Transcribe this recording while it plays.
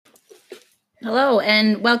Hello,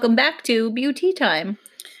 and welcome back to Beauty Time.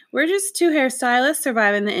 We're just two hairstylists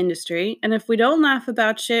surviving the industry, and if we don't laugh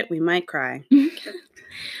about shit, we might cry.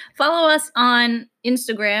 Follow us on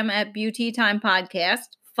Instagram at Beauty Time Podcast.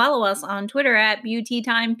 Follow us on Twitter at Beauty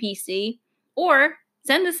Time PC, or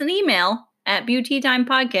send us an email at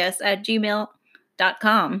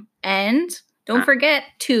beautytimepodcast@gmail.com. And don't forget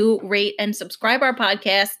to rate and subscribe our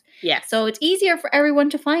podcast. Yes. So it's easier for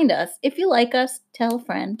everyone to find us. If you like us, tell a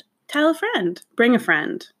friend. Tell a friend. Bring a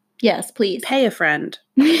friend. Yes, please. Pay a friend.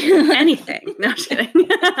 Anything. No, I'm kidding.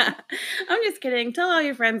 I'm just kidding. Tell all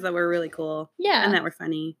your friends that we're really cool. Yeah. And that we're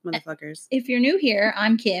funny motherfuckers. If you're new here,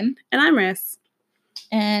 I'm Kim. And I'm Riss.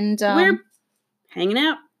 And we're hanging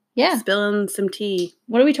out. Yeah. Spilling some tea.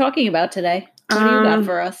 What are we talking about today? What do you got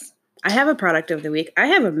for us? I have a product of the week. I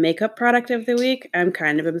have a makeup product of the week. I'm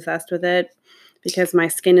kind of obsessed with it because my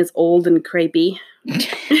skin is old and crepey.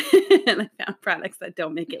 And I found products that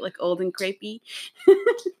don't make it look old and crepey.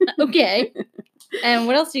 Okay. And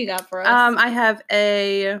what else do you got for us? I have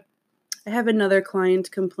another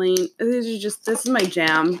client complaint. This is my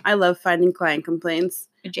jam. I love finding client complaints.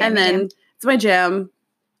 It's my jam.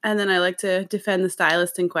 And then I like to defend the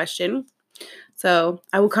stylist in question. So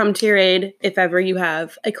I will come to your aid if ever you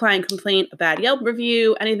have a client complaint, a bad Yelp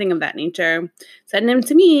review, anything of that nature. Send them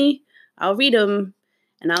to me. I'll read them,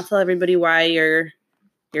 and I'll tell everybody why your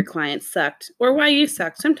client sucked or why you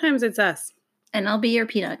sucked. Sometimes it's us. And I'll be your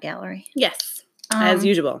peanut gallery. Yes, as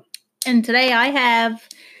usual. And today I have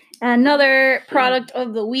another product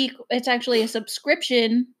of the week. It's actually a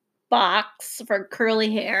subscription box for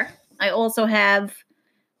curly hair. I also have,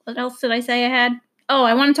 what else did I say I had? Oh,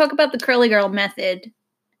 I want to talk about the Curly Girl method.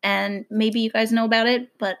 And maybe you guys know about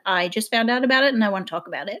it, but I just found out about it and I want to talk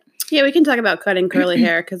about it. Yeah, we can talk about cutting curly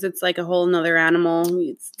hair because it's like a whole nother animal.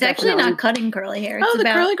 It's actually not cutting curly hair. It's the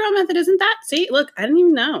Curly Girl method isn't that? See, look, I didn't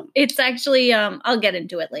even know. It's actually, I'll get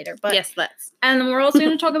into it later. But yes, let's. And then we're also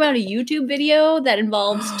going to talk about a YouTube video that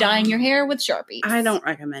involves dyeing your hair with Sharpies. I don't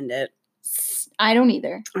recommend it. I don't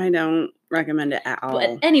either. I don't recommend it at all.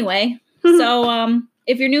 But anyway, so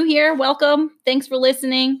if you're new here, welcome. Thanks for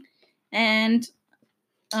listening. And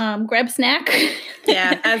grab a snack.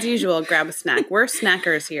 Yeah, as usual, grab a snack. We're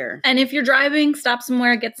snackers here. And if you're driving, stop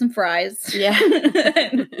somewhere, get some fries. Yeah.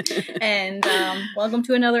 and welcome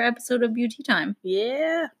to another episode of Beauty Time.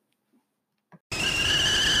 Yeah.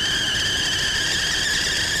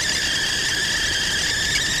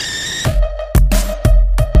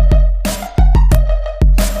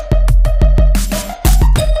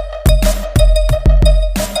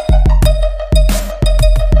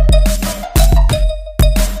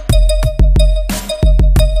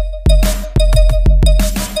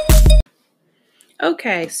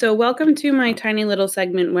 Okay, so welcome to my tiny little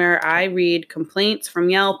segment where I read complaints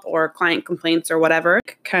from Yelp or client complaints or whatever.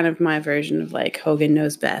 Kind of my version of like Hogan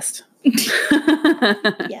Knows Best.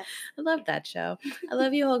 Yes. I love that show. I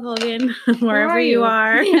love you, Hulk Hogan, wherever you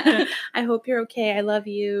are. Yeah. I hope you're okay. I love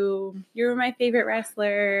you. You're my favorite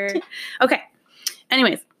wrestler. Okay.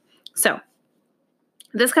 Anyways, so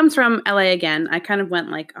this comes from LA again. I kind of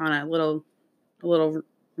went like on a little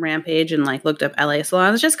rampage and like looked up LA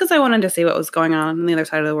salons just because I wanted to see what was going on the other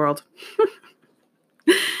side of the world.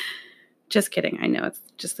 Just kidding. I know it's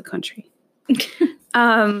just the country.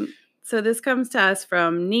 So this comes to us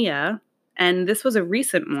from Nia, and this was a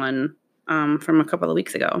recent one from a couple of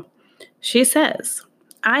weeks ago. She says,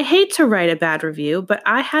 I hate to write a bad review, but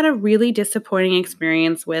I had a really disappointing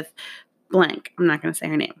experience with blank. I'm not going to say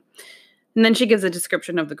her name. And then she gives a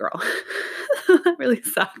description of the girl. That really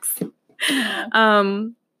sucks.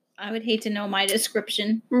 I would hate to know my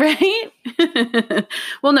description. Right?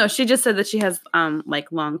 Well, no, she just said that she has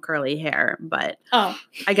like long curly hair, but I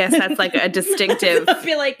guess that's like a distinctive. I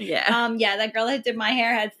feel like that girl that did my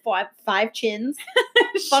hair had five chins,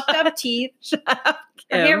 fucked up teeth. Shut up,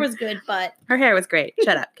 Kim. Her hair was good, but her hair was great.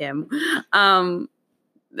 Shut up, Kim.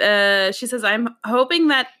 She says, I'm hoping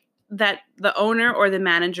that the owner or the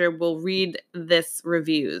manager will read this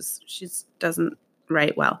reviews. She doesn't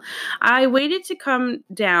write well. I waited to calm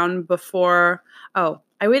down before I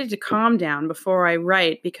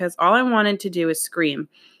write because all I wanted to do is scream.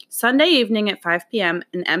 Sunday evening at 5 p.m.,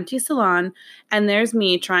 an empty salon, and there's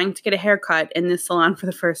me trying to get a haircut in this salon for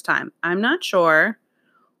the first time. I'm not sure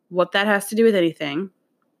what that has to do with anything,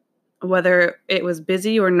 whether it was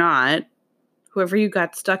busy or not. Whoever you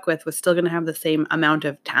got stuck with was still going to have the same amount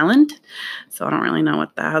of talent. So I don't really know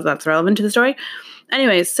how that's relevant to the story.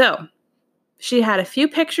 Anyways, so she had a few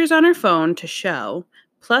pictures on her phone to show,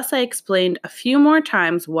 plus I explained a few more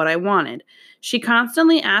times what I wanted. She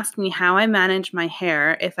constantly asked me how I manage my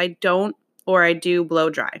hair if I don't or I do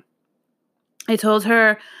blow dry. I told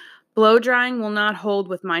her Blow drying will not hold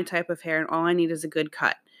with my type of hair, and all I need is a good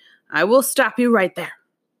cut. I will stop you right there.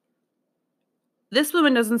 This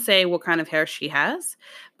woman doesn't say what kind of hair she has,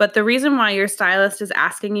 but the reason why your stylist is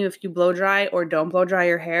asking you if you blow dry or don't blow dry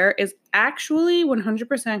your hair is actually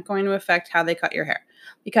 100% going to affect how they cut your hair.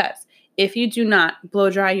 Because if you do not blow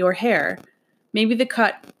dry your hair, maybe the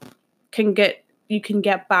cut you can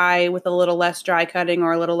get by with a little less dry cutting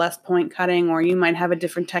or a little less point cutting, or you might have a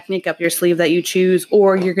different technique up your sleeve that you choose,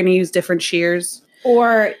 or you're going to use different shears.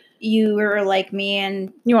 Or you were like me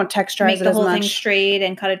and you won't texturize make it the as whole much. thing straight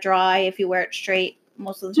and cut it dry if you wear it straight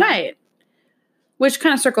most of the time. Right. Which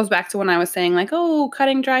kind of circles back to when I was saying, like, oh,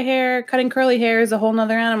 cutting curly hair is a whole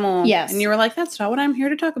nother animal. Yes. And you were like, that's not what I'm here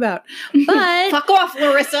to talk about. But fuck off,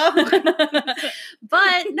 Larissa.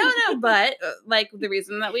 but like the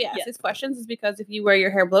reason that we ask these questions is because if you wear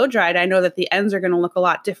your hair blow dried, I know that the ends are going to look a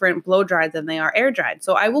lot different blow dried than they are air dried.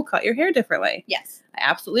 So I will cut your hair differently. Yes. I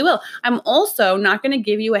absolutely will. I'm also not going to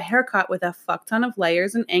give you a haircut with a fuck ton of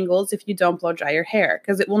layers and angles if you don't blow dry your hair,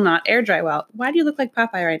 because it will not air dry well. Why do you look like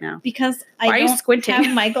Popeye right now? Because Why are you squinting?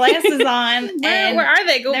 have my glasses on. Where are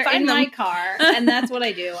they? Go they're find in them. my car, and that's what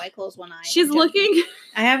I do. I close one eye. She's looking.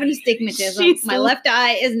 I have an astigmatism. My left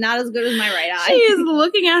eye is not as good as my right eye. She is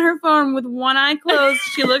looking at her phone with one eye closed.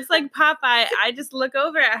 She looks like Popeye. I just look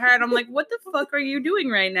over at her and I'm like, what the fuck are you doing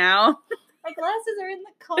right now? My glasses are in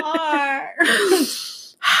the car.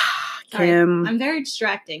 Kim. Right. I'm very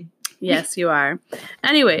distracting. Yes, you are.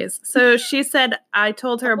 Anyways, so she said, I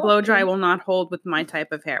told her a blow dry will not hold with my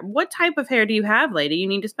type of hair. What type of hair do you have, lady? You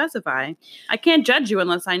need to specify. I can't judge you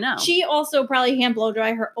unless I know. She also probably can't blow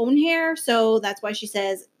dry her own hair, so that's why she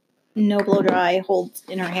says no blow dry holds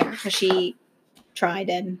in her hair, because she tried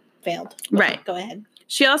and failed. Right. Go ahead.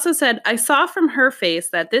 She also said, I saw from her face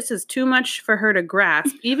that this is too much for her to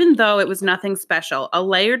grasp, even though it was nothing special, a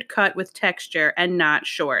layered cut with texture and not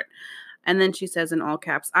short. And then she says in all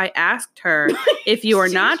caps, I asked her if you are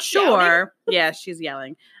not sure. Yeah, she's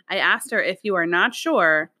yelling. I asked her if you are not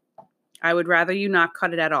sure, I would rather you not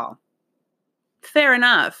cut it at all. Fair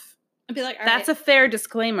enough. I'd be like, all That's right. a fair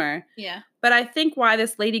disclaimer. Yeah. But I think why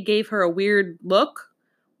this lady gave her a weird look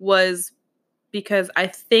was because I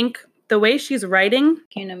think the way she's writing,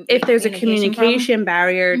 if there's a communication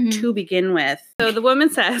barrier to begin with. So the woman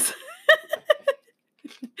says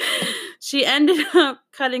she ended up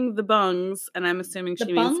cutting the bungs, and I'm assuming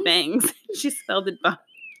she means bangs. She spelled it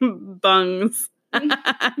bungs.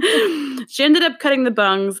 She ended up cutting the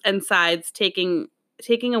bungs and sides, taking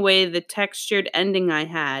away the textured ending I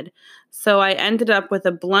had. So I ended up with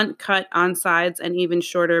a blunt cut on sides and even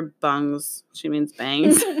shorter bungs. She means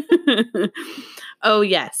bangs. Oh,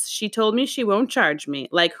 yes. She told me she won't charge me.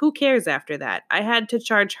 Like, who cares after that? I had to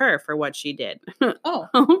charge her for what she did. Oh.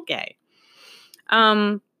 Okay.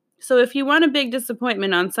 So if you want a big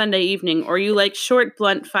disappointment on Sunday evening, or you like short,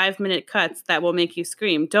 blunt 5-minute cuts that will make you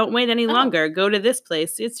scream, don't wait any longer. Go to this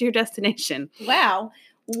place. It's your destination. Wow.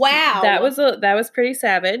 That was pretty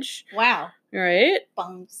savage. Wow. Right?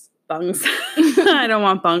 Bungs. I don't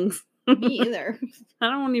want bungs. Me either. I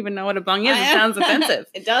don't even know what a bung is. It sounds offensive.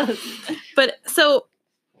 It does. But so,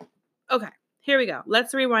 okay, here we go.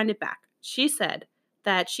 Let's rewind it back. She said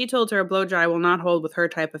that she told her a blow dry will not hold with her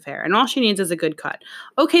type of hair, and all she needs is a good cut.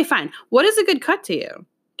 Okay, fine. What is a good cut to you?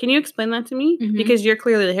 Can you explain that to me? Mm-hmm. Because you're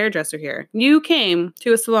clearly the hairdresser here. You came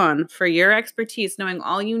to a salon for your expertise, knowing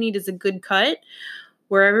all you need is a good cut.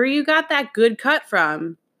 Wherever you got that good cut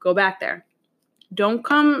from, go back there. Don't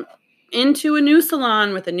come into a new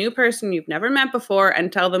salon with a new person you've never met before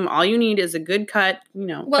and tell them all you need is a good cut,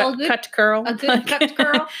 cut to curl. A good cut to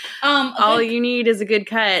curl. All you need is a good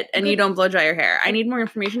cut, and you don't blow dry your hair. I need more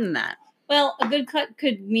information than that. Well, a good cut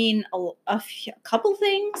could mean a couple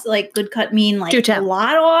things. Like, good cut mean like a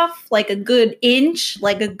lot off, like a good inch,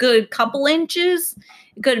 like a good couple inches.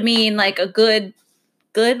 It could mean like a good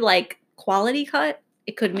like quality cut.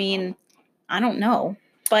 It could mean, I don't know.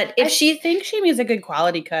 But if she thinks she means a good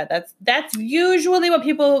quality cut, that's usually what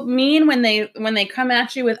people mean when they come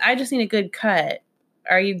at you with, I just need a good cut.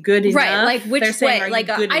 Are you good enough? Right, like which They're saying, way? Like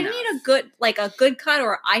I need a good cut,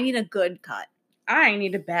 or I need a good cut. I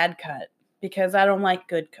need a bad cut because I don't like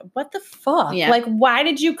good cut. What the fuck? Yeah. Like, why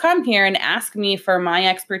did you come here and ask me for my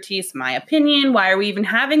expertise, my opinion? Why are we even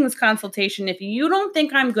having this consultation if you don't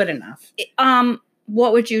think I'm good enough?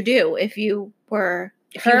 What would you do if you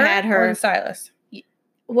had her or the stylist?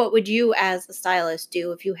 What would you, as the stylist,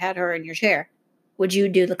 do if you had her in your chair? Would you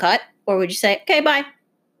do the cut, or would you say, okay, bye?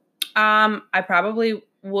 I probably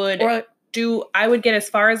would I would get as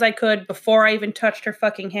far as I could before I even touched her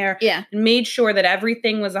fucking hair. Yeah. And made sure that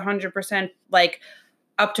everything was 100% like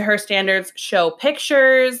up to her standards, show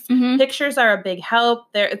pictures. Mhm. Pictures are a big help.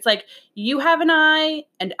 It's like you have an eye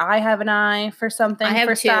and I have an eye for something, I have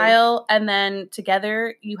for two. style. And then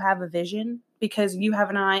together you have a vision because you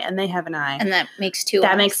have an eye and they have an eye. And that makes two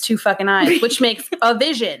That eyes. makes two fucking eyes, which makes a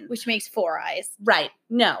vision. Which makes 4 eyes. Right.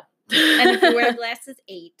 No. And if you wear glasses,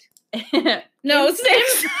 8. No,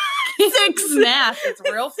 6. 6 math is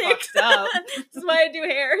real 6. fucked up. This is why I do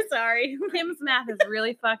hair. Sorry. Kim's math is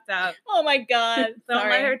really fucked up. Oh my God. Don't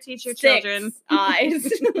let her teach your 6 children. eyes.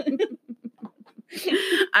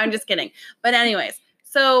 I'm just kidding. But anyways,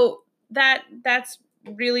 so that's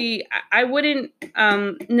really, I wouldn't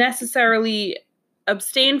necessarily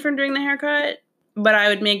abstain from doing the haircut, but I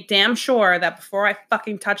would make damn sure that before I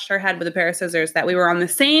fucking touched her head with a pair of scissors that we were on the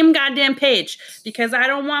same goddamn page because I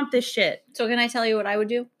don't want this shit. So can I tell you what I would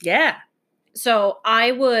do? Yeah. So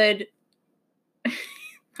I would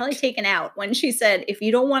probably take an out when she said, if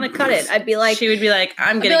you don't want to cut it, I'd be like, she would be like,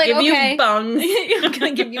 I'm going to give okay. you bungs. I'm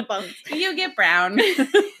going to give you bungs. You get brown.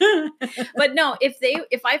 But no,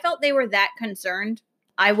 if I felt they were that concerned,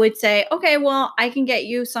 I would say, okay, well, I can get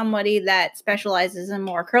you somebody that specializes in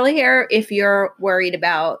more curly hair if you're worried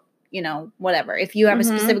about, whatever. If you have a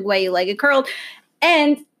specific way you like it curled.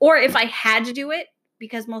 Or if I had to do it,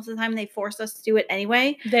 because most of the time they force us to do it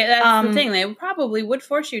anyway. That's the thing. They probably would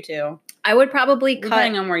force you to. I would probably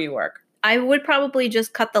depending on where you work. I would probably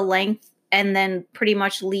just cut the length and then pretty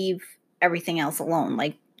much leave everything else alone.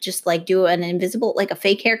 Like, just like do an invisible, like a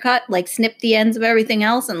fake haircut, like snip the ends of everything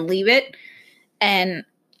else and leave it and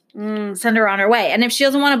send her on her way. And if she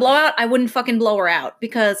doesn't want to blow out, I wouldn't fucking blow her out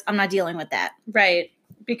because I'm not dealing with that. Right.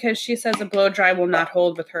 Because she says a blow dry will not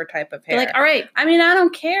hold with her type of hair. They're like, all right. I mean, I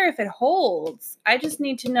don't care if it holds. I just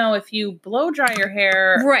need to know if you blow dry your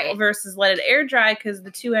hair versus let it air dry because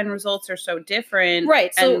the two end results are so different.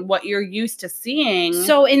 Right. So and what you're used to seeing.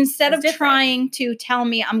 So instead of trying to tell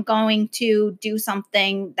me I'm going to do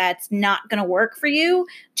something that's not going to work for you,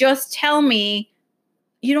 just tell me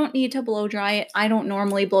you don't need to blow dry it. I don't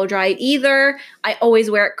normally blow dry it either. I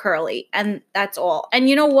always wear it curly and that's all. And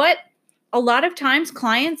you know what? A lot of times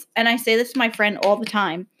clients, and I say this to my friend all the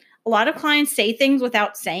time, a lot of clients say things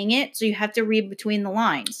without saying it, so you have to read between the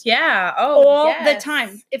lines. Yeah. All the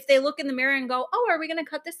time. If they look in the mirror and go, oh, are we going to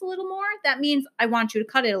cut this a little more? That means I want you to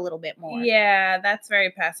cut it a little bit more. Yeah, that's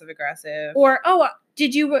very passive aggressive. Or, oh,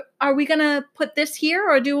 are we going to put this here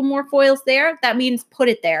or do more foils there? That means put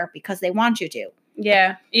it there because they want you to.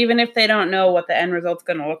 Yeah, even if they don't know what the end result's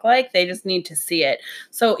going to look like, they just need to see it.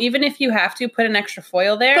 So even if you have to put an extra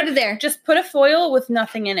foil there, put it there. Just put a foil with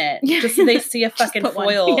nothing in it. Yeah. Just so they see a fucking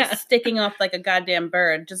foil Yeah. sticking up like a goddamn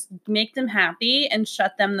bird. Just make them happy and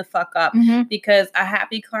shut them the fuck up. Mm-hmm. Because a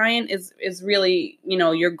happy client is really,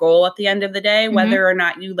 your goal at the end of the day, whether or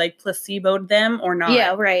not you like placeboed them or not.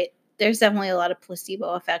 Yeah, right. There's definitely a lot of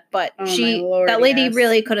placebo effect, but Lord, that lady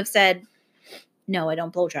really could have said, no, I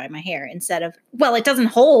don't blow dry my hair instead of, well, it doesn't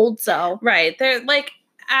hold. So, right. They're like,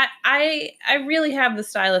 I really have the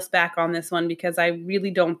stylist back on this one because I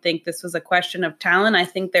really don't think this was a question of talent. I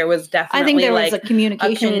think there was definitely was a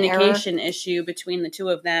communication issue between the two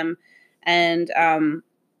of them. And,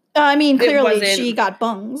 I mean, clearly she got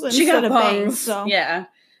bungs instead of bangs. So. Yeah.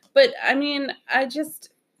 But I mean, I just,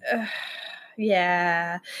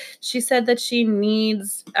 yeah, she said that she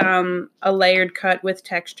needs a layered cut with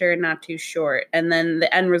texture, not too short. And then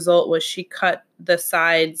the end result was she cut the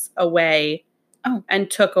sides away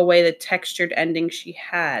and took away the textured ending she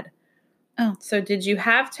had. Oh. So did you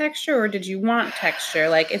have texture or did you want texture?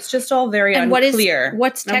 Like, it's just all very unclear.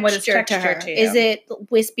 What's texture to her? Is it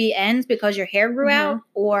wispy ends because your hair grew out?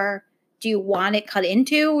 Or do you want it cut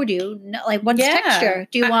into? Or do you what's texture?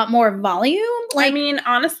 Do you want more volume? I mean,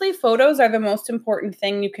 honestly, photos are the most important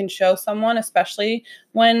thing you can show someone, especially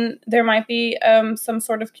when there might be some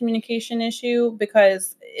sort of communication issue,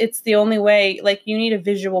 because it's the only way, like, you need a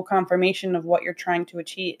visual confirmation of what you're trying to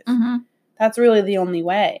achieve. Mm-hmm. That's really the only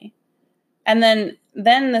way. And then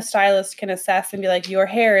the stylist can assess and be like, your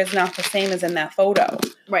hair is not the same as in that photo.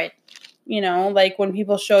 Right. Like when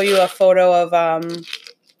people show you a photo of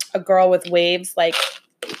a girl with waves, like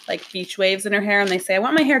beach waves in her hair, and they say, I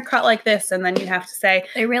want my hair cut like this. And then you have to say,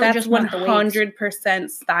 they really that's just want 100%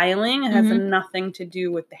 styling. It has nothing to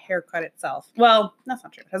do with the haircut itself. Well, that's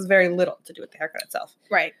not true. It has very little to do with the haircut itself.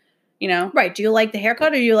 Right. Right. Do you like the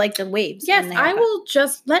haircut or do you like the waves? Yes, I will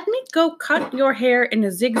just let me go cut your hair in a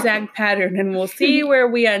zigzag pattern and we'll see where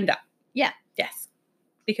we end up. Yeah. Yes.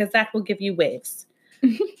 Because that will give you waves.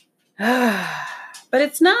 But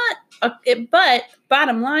it's not, but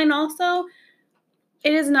bottom line also,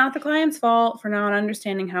 it is not the client's fault for not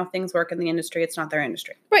understanding how things work in the industry. It's not their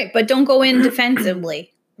industry. Right. But don't go in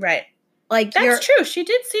defensively. Right. Like, That's true. She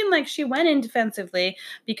did seem like she went in defensively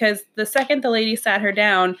because the second the lady sat her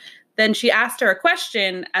down, then she asked her a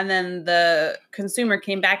question, and then the consumer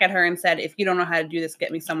came back at her and said, if you don't know how to do this,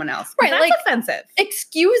 get me someone else. Right, That's like, offensive.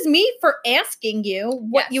 excuse me for asking you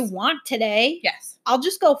what Yes. you want today. Yes. I'll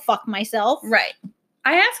just go fuck myself. Right.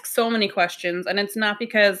 I ask so many questions, and it's not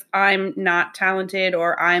because I'm not talented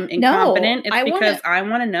or I'm incompetent. It's because I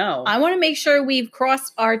want to know. I want to make sure we've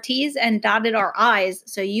crossed our T's and dotted our I's,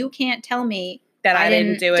 so you can't tell me that I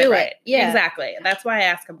didn't do it right. Yeah. Exactly. That's why I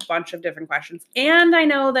ask a bunch of different questions. And I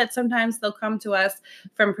know that sometimes they'll come to us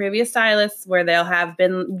from previous stylists where they'll have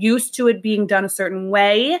been used to it being done a certain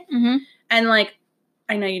way. Mm-hmm. And like,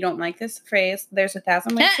 I know you don't like this phrase. There's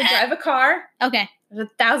 1,000 ways to drive a car. Okay. There's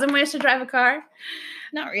 1,000 ways to drive a car.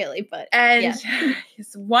 Not really, but and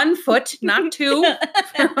it's 1 foot, not 2,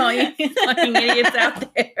 for all you fucking idiots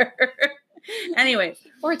out there. Anyways.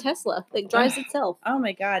 Or a Tesla that drives itself. Oh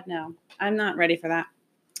my God, no. I'm not ready for that.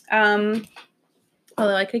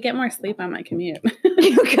 Although I could get more sleep on my commute.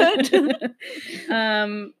 You could.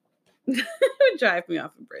 It would drive me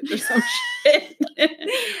off a bridge or some shit.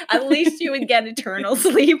 At least you would get eternal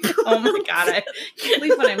sleep. Oh my God, I can't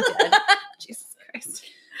sleep when I'm dead. Jesus Christ.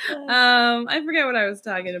 I forget what I was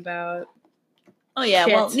talking about. Oh yeah,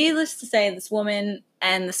 Shit. well, needless to say, this woman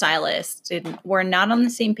and the stylist were not on the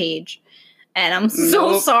same page. And I'm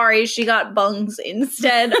so sorry she got bungs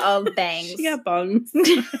instead of bangs. She got bungs.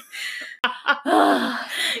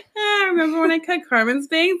 I remember when I cut Carmen's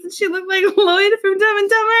bangs and she looked like Lloyd from Dumb and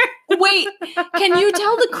Dumber. Wait, can you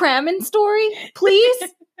tell the Crammon story, please?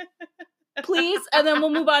 Please? And then we'll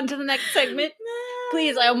move on to the next segment.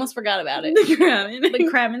 Please, I almost forgot about it. The Crammon. The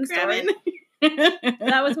Crammon story.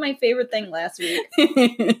 That was my favorite thing last week.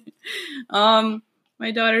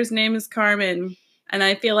 My daughter's name is Carmen. And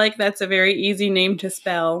I feel like that's a very easy name to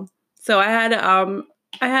spell. So I had a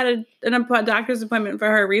doctor's appointment for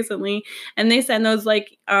her recently, and they send those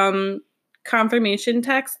like confirmation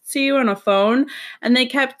texts to you on a phone, and they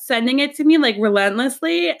kept sending it to me like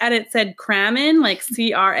relentlessly, and it said Cramen, like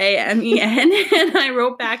Cramen, and I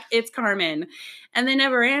wrote back, it's Carmen, and they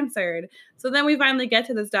never answered. So then we finally get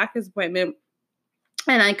to this doctor's appointment,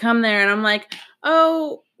 and I come there, and I'm like,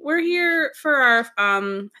 oh, we're here for our, I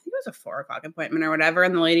think it was a 4:00 appointment or whatever.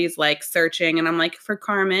 And the lady's like searching and I'm like, for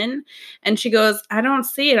Carmen. And she goes, I don't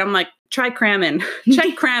see it. I'm like, try Cramen.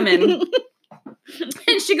 Check Cramen.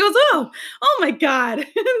 And she goes, oh my God.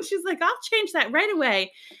 And she's like, I'll change that right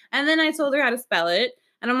away. And then I told her how to spell it.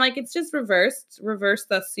 And I'm like, it's just reverse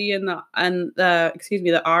the C and the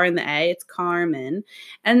R and the A. It's Carmen.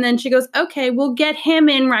 And then she goes, okay, we'll get him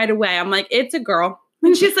in right away. I'm like, it's a girl.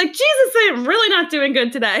 And she's like, Jesus, I'm really not doing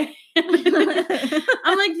good today. I'm like,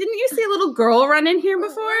 didn't you see a little girl run in here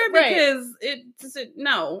before? Because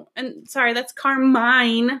no. And sorry, that's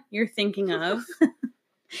Carmine you're thinking of.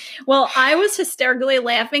 Well, I was hysterically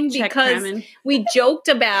laughing because we joked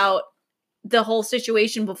about the whole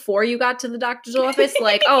situation before you got to the doctor's office.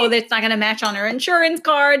 Like, oh, that's not going to match on her insurance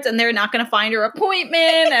cards and they're not going to find her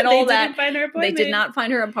appointment and all that. They did not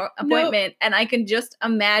find her appointment. Nope. And I can just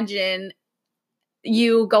imagine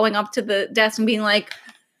you going up to the desk and being like,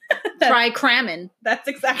 try Cramen. That's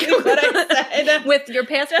exactly what I said. With your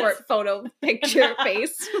passport photo picture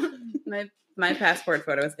face. My passport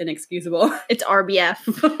photo is inexcusable. It's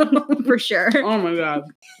RBF for sure. Oh my God.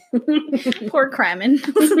 Poor Cramen.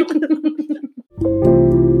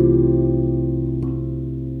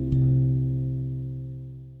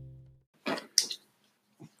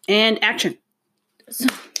 And action.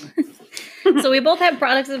 So we both have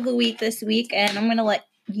products of the week this week, and I'm going to let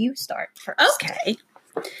you start first. Okay.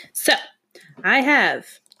 So I have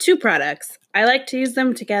 2 products. I like to use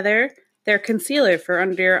them together. They're concealer for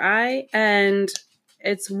under your eye, and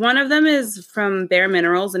one of them is from Bare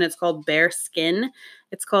Minerals, and it's called Bare Skin.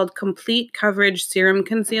 It's called Complete Coverage Serum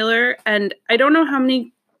Concealer, and I don't know how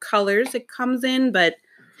many colors it comes in, but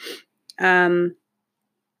I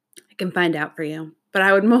can find out for you. But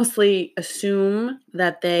I would mostly assume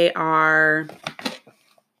that they are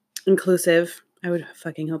inclusive. I would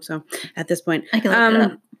fucking hope so at this point. I can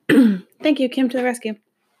look it up. Thank you, Kim to the rescue.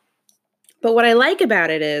 But what I like about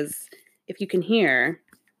it is, if you can hear,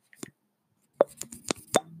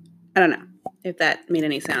 I don't know if that made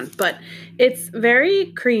any sound, but it's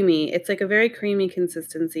very creamy. It's like a very creamy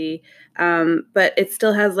consistency, but it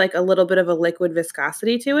still has like a little bit of a liquid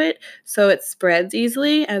viscosity to it, so it spreads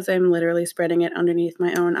easily, as I'm literally spreading it underneath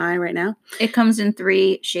my own eye right now. It comes in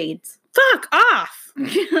 3 shades. Fuck off!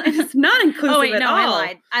 It's not inclusive at all.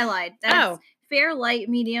 I lied. That's fair, light,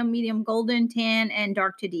 medium golden, tan, and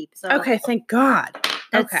dark to deep. So okay, thank God.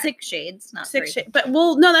 That's Okay. 6 shades, not 6 3. shades. But,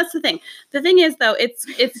 well, no, that's the thing. The thing is, though, it's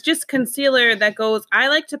just concealer that goes, I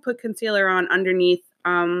like to put concealer on underneath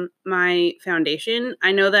my foundation.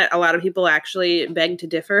 I know that a lot of people actually beg to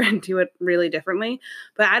differ and do it really differently,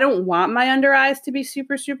 but I don't want my under eyes to be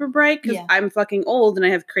super, super bright because I'm fucking old and I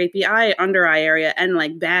have crepey under eye area and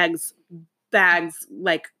like bags,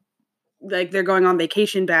 like they're going on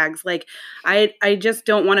vacation bags. Like I just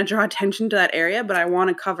don't want to draw attention to that area, but I want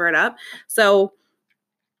to cover it up. So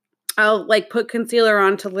I'll like put concealer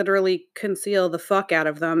on to literally conceal the fuck out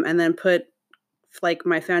of them and then put like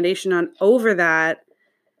my foundation on over that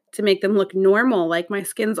to make them look normal. Like my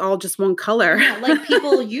skin's all just one color. Yeah, like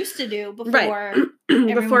people used to do before Right.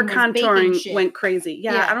 Before contouring went crazy.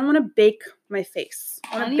 Yeah, I don't want to bake my face.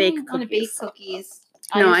 I want to bake cookies.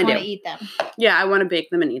 I just want to eat them. Yeah, I want to bake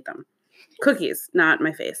them and eat them. Cookies, not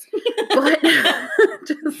my face. But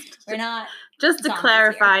we're not. Just to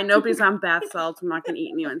clarify, nobody's on bath salts. I'm not going to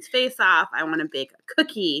eat anyone's face off. I want to bake a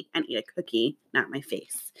cookie and eat a cookie, not my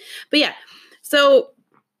face. But yeah, so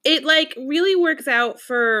it like really works out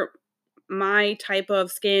for my type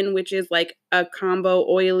of skin, which is like a combo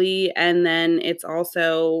oily, and then it's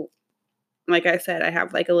also, like I said, I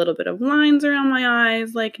have like a little bit of lines around my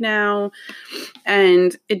eyes like now,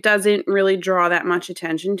 and it doesn't really draw that much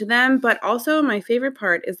attention to them. But also my favorite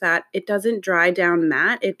part is that it doesn't dry down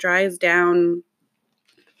matte. It dries down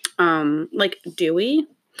like dewy,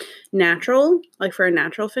 natural, like for a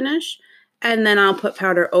natural finish. And then I'll put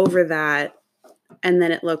powder over that, and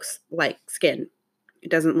then it looks like skin. It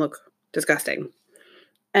doesn't look disgusting.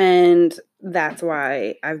 And that's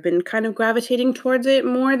why I've been kind of gravitating towards it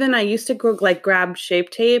more than I used to like grab Shape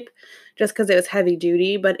Tape just because it was heavy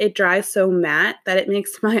duty, but it dries so matte that it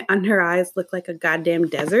makes my under eyes look like a goddamn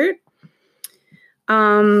desert.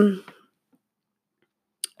 And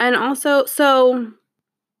also, so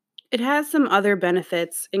it has some other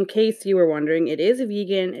benefits. In case you were wondering, it is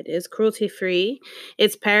vegan, it is cruelty-free,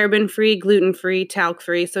 it's paraben-free, gluten-free,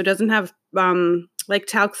 talc-free, so it doesn't have, like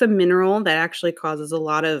talc's a mineral that actually causes a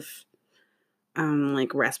lot of,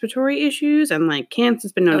 like respiratory issues, and like cancer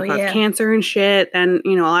has been known to cause cancer and shit, and,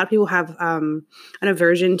 you know, a lot of people have, an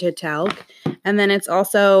aversion to talc, and then it's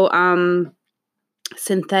also,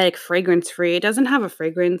 synthetic fragrance-free. It doesn't have a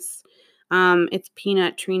fragrance, it's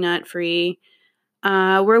peanut, tree nut free.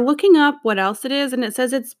 We're looking up what else it is, and it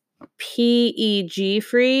says it's PEG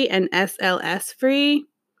free and SLS free.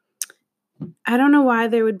 I don't know why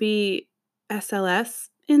there would be SLS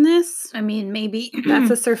in this. I mean, maybe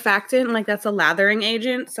that's a surfactant, like that's a lathering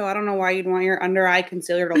agent. So I don't know why you'd want your under eye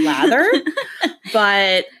concealer to lather,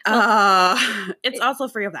 but it's also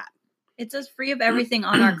free of that. It says free of everything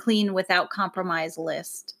on our clean without compromise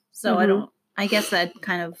list. So I guess that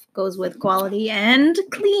kind of goes with quality and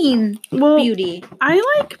clean beauty.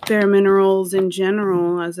 I like Bare Minerals in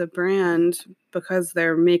general as a brand because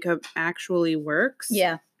their makeup actually works.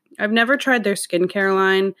 Yeah. I've never tried their skincare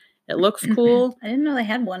line. It looks cool. I didn't know they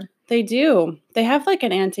had one. They do. They have like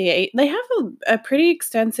an they have a pretty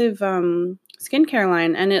extensive skincare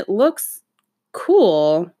line, and it looks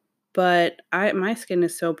cool. But my skin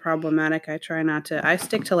is so problematic. I try not to. I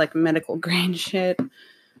stick to like medical grade shit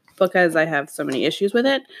because I have so many issues with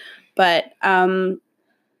it. But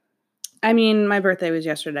I mean, my birthday was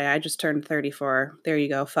yesterday. I just turned 34. There you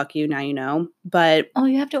go. Fuck you. Now you know. But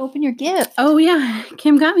you have to open your gift. Oh yeah,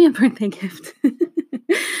 Kim got me a birthday gift.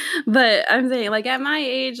 But I'm saying, like, at my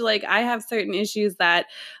age, like, I have certain issues that,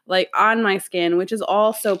 like, on my skin, which is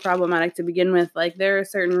all so problematic to begin with. Like, there are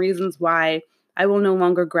certain reasons why I will no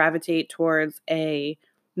longer gravitate towards a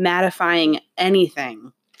mattifying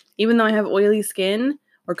anything. Even though I have oily skin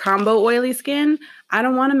or combo oily skin, I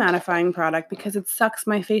don't want a mattifying product because it sucks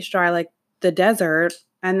my face dry like the desert,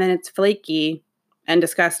 and then it's flaky and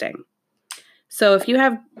disgusting. So if you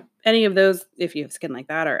have any of those, if you have skin like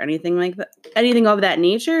that or anything like that, anything of that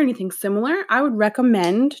nature, anything similar, I would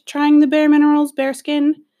recommend trying the Bare Minerals Bare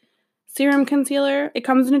Skin Serum Concealer. It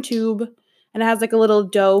comes in a tube, and it has like a little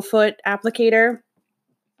doe foot applicator.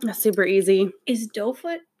 That's super easy. Is doe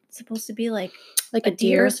foot supposed to be like a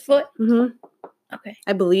deer's foot? Mm-hmm. Okay.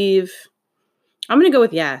 I believe. I'm going to go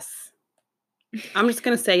with yes. I'm just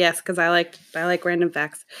going to say yes because I like random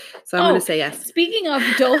facts. So I'm going to say yes. Speaking of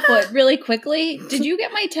doe foot, really quickly, did you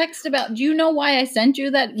get my text about, do you know why I sent you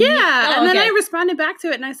that? Yeah. And then I responded back to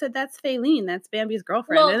it and I said, that's Faylene. That's Bambi's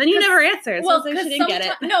girlfriend. And then you never answered. So she didn't get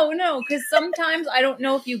it. No, because sometimes I don't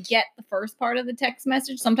know if you get the first part of the text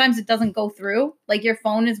message. Sometimes it doesn't go through. Like your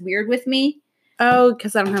phone is weird with me. Oh,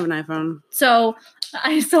 because I don't have an iPhone. So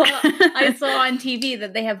I saw on TV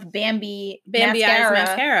that they have Bambi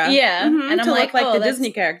mascara. Yeah. Mm-hmm, and I'm like, the Disney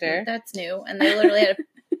character. That's new. And they literally had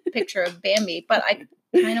a picture of Bambi. But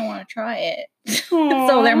kind of want to try it.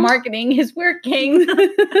 So their marketing is working.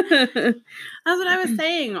 That's what I was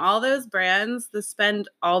saying. All those brands that spend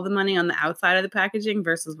all the money on the outside of the packaging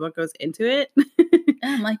versus what goes into it.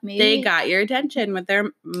 I'm like, maybe they got your attention with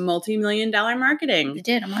their multi-million-dollar marketing. They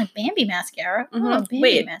did. I'm like, Bambi mascara. Mm-hmm. Oh,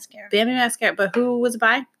 Bambi mascara. Bambi mascara, but who was it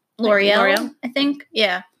by? L'Oreal, I think.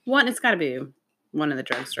 Yeah. It's got to be one of the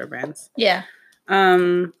drugstore brands. Yeah.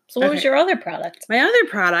 So what was your other product? My other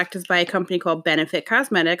product is by a company called Benefit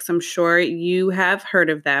Cosmetics. I'm sure you have heard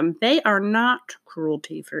of them. They are not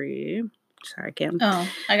cruelty-free. Sorry, Kim. Oh,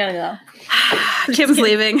 I gotta go. Kim's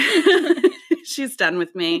leaving. She's done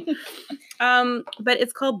with me. But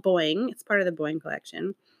it's called Boing. It's part of the Boing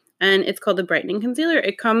collection. And it's called the Brightening Concealer.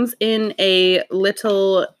 It comes in a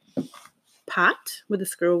little pot with a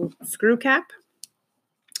screw cap.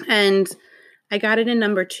 And I got it in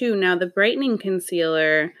number 2. Now, the Brightening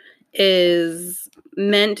Concealer is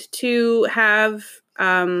meant to have,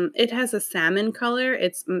 it has a salmon color.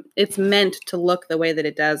 It's meant to look the way that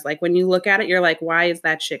it does. Like, when you look at it, you're like, why is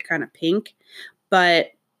that shit kind of pink?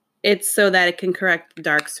 But it's so that it can correct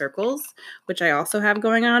dark circles, which I also have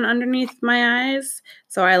going on underneath my eyes.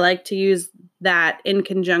 So I like to use that in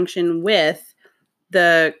conjunction with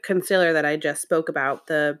the concealer that I just spoke about,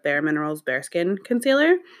 the Bare Minerals Bare Skin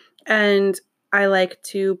Concealer. And I like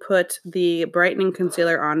to put the brightening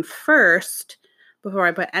concealer on first before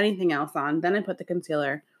I put anything else on. Then I put the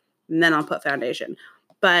concealer, and then I'll put foundation.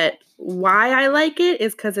 But why I like it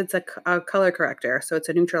is because it's a color corrector, so it's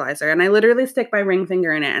a neutralizer. And I literally stick my ring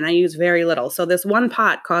finger in it, and I use very little. So this one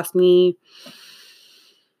pot cost me,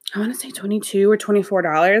 I want to say $22 or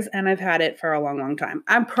 $24, and I've had it for a long, long time.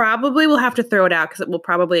 I probably will have to throw it out because it will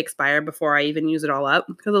probably expire before I even use it all up,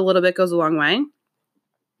 because a little bit goes a long way.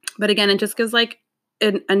 But again, it just gives like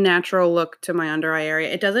a natural look to my under eye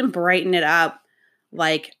area. It doesn't brighten it up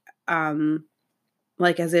like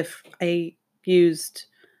as if I used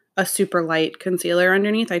a super light concealer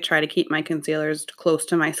underneath. I try to keep my concealers close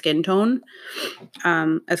to my skin tone,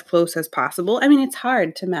 as close as possible. I mean, it's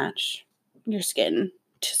hard to match your skin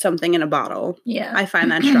to something in a bottle. Yeah. I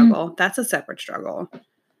find that struggle. That's a separate struggle.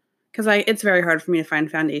 Because it's very hard for me to find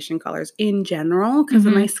foundation colors in general because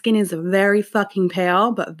my skin is very fucking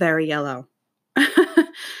pale, but very yellow.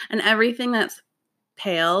 And everything that's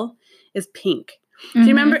pale is pink. Do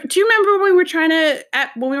you remember when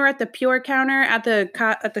we were at the Pure counter at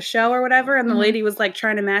the show or whatever, and the lady was like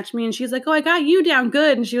trying to match me, and she's like, "Oh, I got you down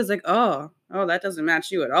good," and she was like, "Oh, that doesn't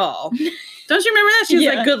match you at all." Don't you remember that? She was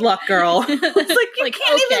like, "Good luck, girl." I was like, "You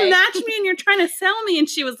can't even match me, and you're trying to sell me." And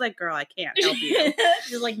she was like, "Girl, I can't help you."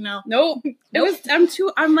 She's like, "No, nope." I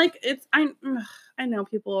know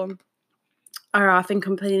people are often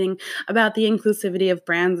complaining about the inclusivity of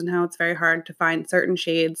brands and how it's very hard to find certain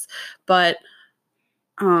shades, but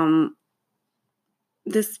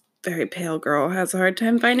this very pale girl has a hard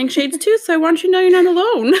time finding shades too, so I want you to know you're not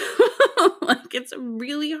alone. Like, it's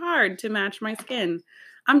really hard to match my skin.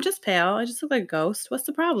 I'm just pale. I just look like a ghost. What's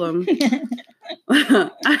the problem?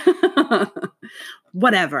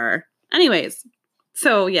 Whatever. Anyways,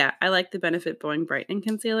 so yeah, I like the Benefit Boing Brightening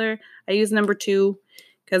Concealer. I use number 2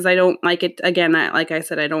 because I don't like it. Again, like I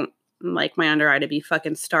said, I don't like my under eye to be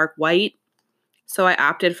fucking stark white. So I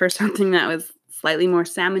opted for something that was slightly more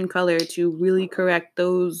salmon color to really correct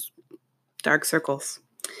those dark circles.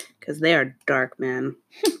 Because they are dark, man.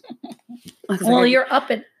 Well, you're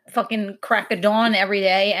up at fucking crack of dawn every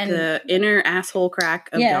day. And the inner asshole crack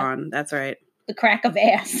of dawn. That's right. The crack of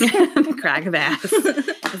ass. The crack of ass.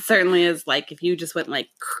 It certainly is like if you just went like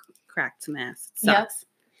cracked some ass. It sucks. Yep.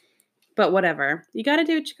 But whatever. You got to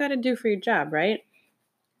do what you got to do for your job, right?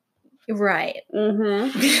 Right.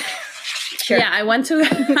 Sure. Yeah, I went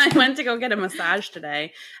to go get a massage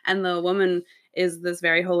today, and the woman is this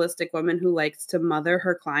very holistic woman who likes to mother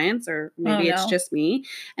her clients, or maybe it's just me.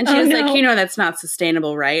 And she was like, that's not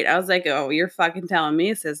sustainable, right? I was like, oh, you're fucking telling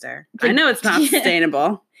me, sister. I know it's not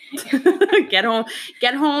sustainable. Get home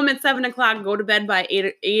at 7:00, go to bed by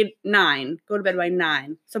 9. Go to bed by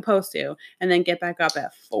 9, supposed to, and then get back up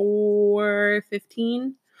at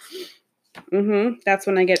 4:15. That's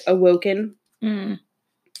when I get awoken.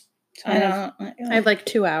 So I have like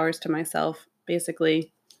 2 hours to myself,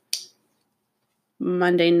 basically.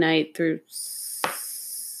 Monday night through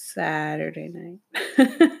Saturday night.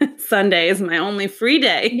 Sunday is my only free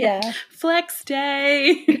day. Yeah. Flex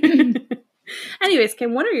day. Anyways,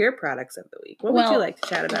 Kim, what are your products of the week? What would you like to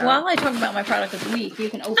chat about? While I talk about my product of the week, you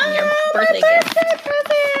can open your my birthday gift.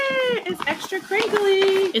 present! It's extra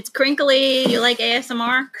crinkly. It's crinkly. You like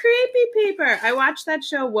ASMR? Creepy paper. I watched that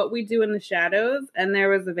show, What We Do in the Shadows, and there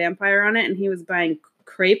was a vampire on it, and he was buying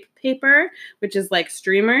crepe paper, which is like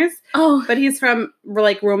streamers. Oh, But he's from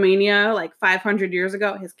like Romania, like 500 years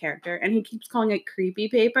ago, his character, and he keeps calling it creepy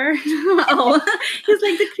paper. oh. He's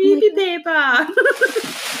like the creepy paper.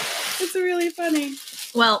 It's really funny.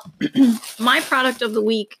 Well, my product of the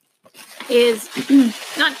week is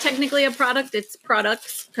not technically a product. It's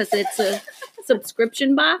products because it's a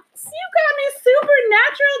subscription box. You got me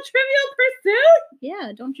Supernatural Trivial Pursuit?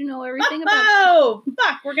 Yeah, don't you know everything about? Oh,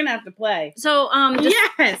 fuck, we're gonna have to play. So,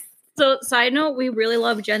 Yes. So, side note, we really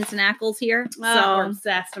love Jensen Ackles here. We're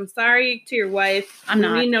obsessed. I'm sorry to your wife. I'm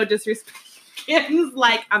not. I mean no disrespect. Kim's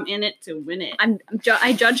like, I'm in it to win it.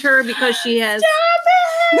 I judge her because she has. Stop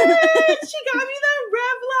it! She got me the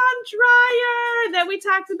Revlon dryer that we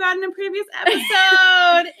talked about in a previous episode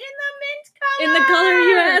in the mint color. In the color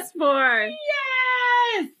you asked for.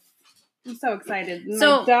 Yes! I'm so excited.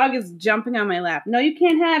 So- My dog is jumping on my lap. No, you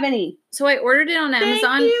can't have any. So I ordered it on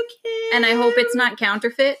Amazon, Thank you, Kim. and I hope it's not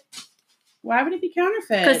counterfeit Why would it be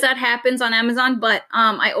counterfeit? because that happens on Amazon. But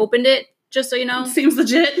I opened it just so you know. seems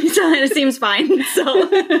legit. It seems fine. So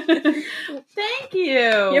Thank you.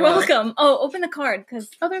 you're welcome. Oh, open the card because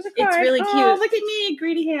Oh, there's a card. It's really Oh, cute. look at me,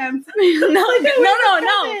 greedy hands. no.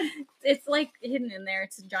 It's like hidden in there.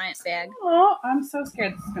 It's a giant bag. Oh, I'm so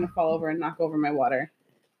scared this is gonna fall over and knock over my water.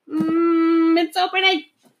 It's opening.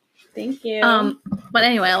 Thank you. But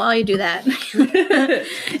anyway, I'll allow you do that.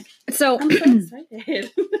 So I'm so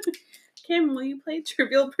excited. Kim, will you play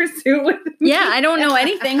Trivial Pursuit with me? yeah, I don't know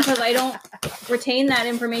anything because I don't retain that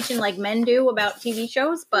information like men do about TV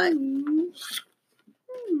shows. But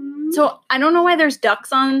so I don't know why there's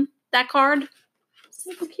ducks on that card.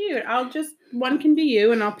 Super cute. One can be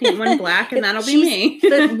you, and I'll paint one black, and that'll be me.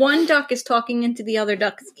 The one duck is talking into the other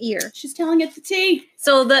duck's ear. She's telling it to tea.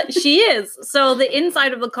 So she is. So the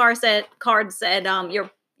inside of the card said,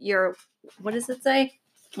 your what does it say?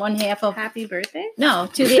 One half of Happy birthday. no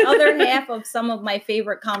to the other half of some of my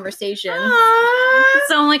favorite conversations. Aww.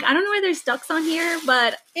 So I'm like, I don't know why there's ducks on here,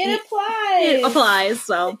 but It applies. it applies.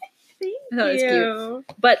 So Thank that was you.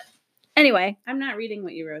 cute. But anyway, I'm not reading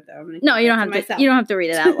what you wrote though. I'm gonna no, keep you that don't have to. myself. You don't have to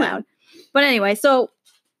read it out loud. But anyway, so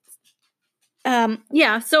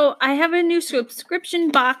yeah, so I have a new subscription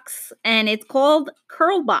box, and it's called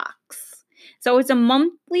Curl Box. So it's a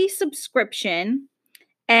monthly subscription,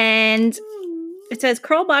 and it says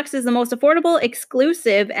Curl Box is the most affordable,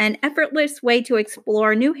 exclusive, and effortless way to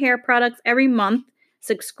explore new hair products every month.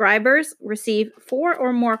 Subscribers receive 4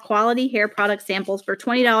 or more quality hair product samples for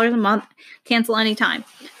 $20 a month. Cancel anytime.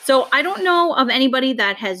 So I don't know of anybody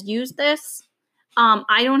that has used this.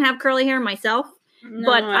 I don't have curly hair myself. No,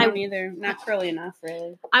 But I don't either. Not curly enough,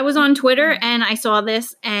 really. I was on Twitter and I saw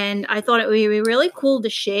this, and I thought it would be really cool to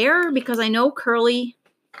share because I know curly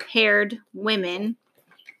haired women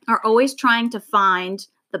are always trying to find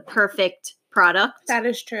the perfect product, That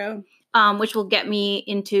is true. which will get me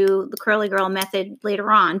into the curly girl method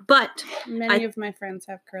later on. But Many of my friends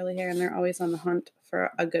have curly hair, and they're always on the hunt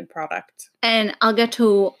for a good product. and I'll get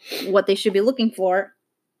to what they should be looking for.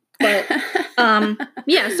 But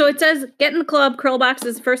yeah, so it says get in the club. Curl Box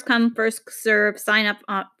is first come, first serve. Sign up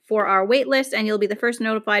for our wait list, and you'll be the first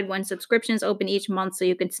notified when subscriptions open each month so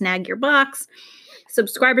you can snag your box.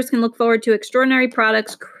 Subscribers can look forward to extraordinary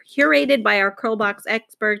products curated by our Curl Box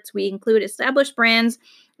experts. We include established brands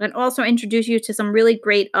and also introduce you to some really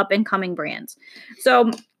great up-and-coming brands.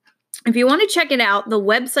 So if you want to check it out, the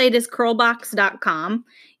website is curlbox.com.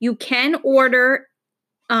 You can order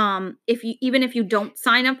even if you don't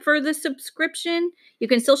sign up for the subscription, you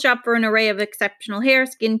can still shop for an array of exceptional hair,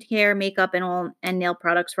 skincare, makeup, and nail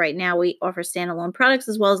products. Right now, we offer standalone products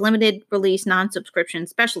as well as limited release non-subscription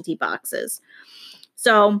specialty boxes.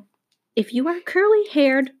 So, if you are a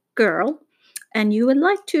curly-haired girl and you would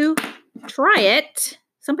like to try it,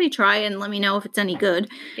 somebody try it and let me know if it's any good.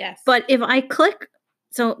 Yes. But if I click,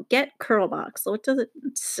 so get Curl Box. So what does it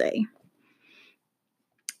say?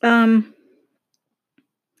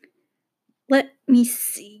 Let me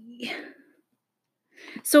see.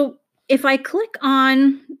 So if I click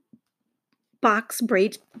on box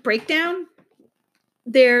breakdown,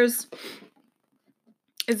 there's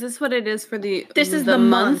Is this what it is for the this is the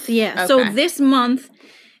month. Yeah. Okay. So this month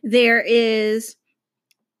there is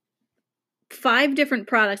 5 different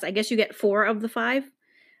products. I guess you get 4 of the 5.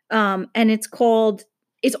 And it's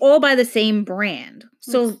all by the same brand.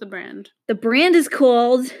 So What's the brand? the brand is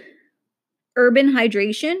called Urban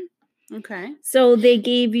Hydration. Okay. So they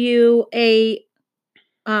gave you a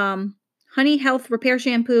Honey Health Repair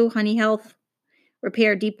Shampoo, Honey Health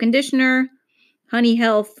Repair Deep Conditioner, Honey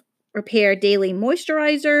Health Repair Daily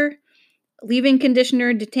Moisturizer, Leave-In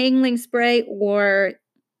Conditioner, Detangling Spray, or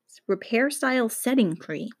Repair Style Setting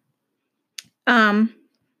Cream. I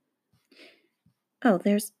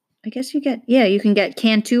guess you can get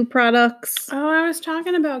Cantu products. Oh, I was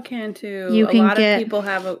talking about Cantu. You a can lot get- of people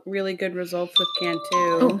have really good results with Cantu.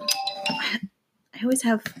 Oh, I always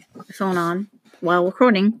have my phone on while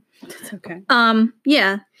recording. It's okay.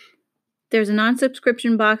 Yeah. There's a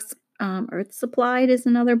non-subscription box. Earth Supplied is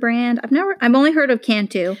another brand. I've only heard of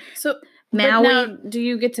Cantu. So Maui. But now, do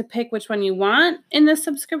you get to pick which one you want in the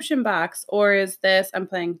subscription box, or is this? I'm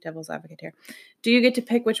playing devil's advocate here. Do you get to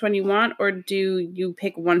pick which one you want, or do you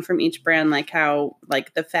pick one from each brand, like how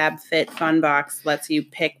the FabFitFun box lets you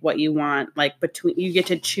pick what you want, you get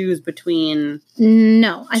to choose between?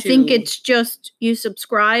 No, I think two. it's just you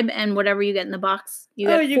subscribe and whatever you get in the box. You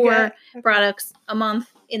get four products a month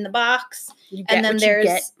in the box, and then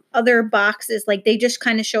there's other boxes. They just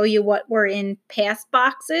kind of show you what were in past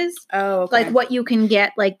boxes. Oh, okay. What you can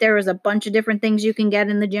get. There was a bunch of different things you can get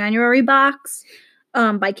in the January box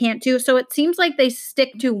by Cantu. So it seems like they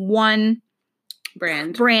stick to one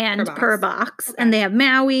brand per box. Okay. And they have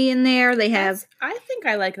Maui in there. I think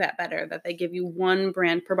I like that better, that they give you one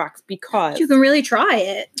brand per box, because you can really try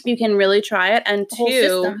it. You can really try it. And The whole two,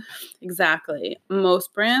 system. Exactly.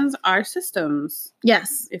 Most brands are systems.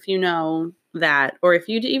 Yes. If you know that, or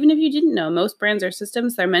even if you didn't know, most brands are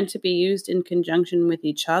systems. They're meant to be used in conjunction with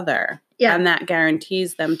each other. Yeah. And that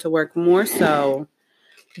guarantees them to work more so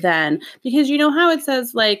than, because you know how it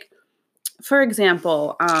says, for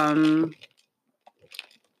example, oh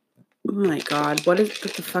my God, what the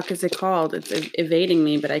fuck is it called? It's evading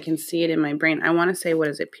me, but I can see it in my brain. I want to say, what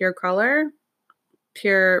is it? Pure Color?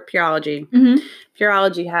 Pureology. Mm-hmm.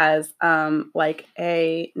 Pureology has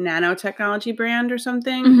a nanotechnology brand or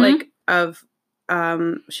something, of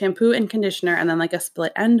shampoo and conditioner, and then a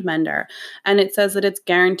split end mender, and it says that it's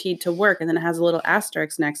guaranteed to work, and then it has a little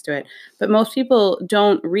asterisk next to it. But most people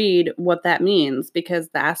don't read what that means, because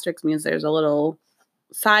the asterisk means there's a little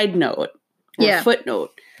side note or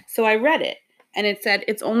footnote. So I read it, and it said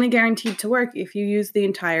it's only guaranteed to work if you use the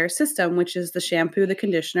entire system, which is the shampoo, the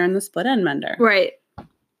conditioner, and the split end mender. Right.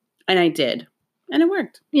 And I did. And it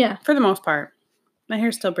worked. Yeah. For the most part. My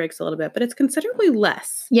hair still breaks a little bit, but it's considerably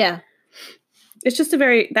less. Yeah. It's just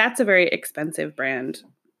that's a very expensive brand.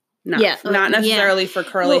 Not necessarily for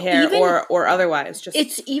curly hair or otherwise. Just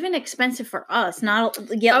it's even expensive for us, let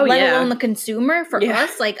alone the consumer. For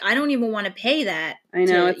us, I don't even want to pay that. I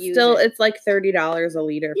know, it's $30 a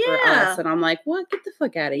liter for us, and I'm like, what? Get the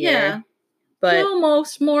fuck out of here. Yeah. But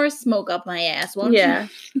almost more smoke up my ass, won't you?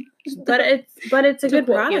 but it's a good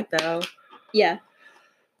product though. Yeah.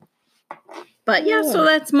 But so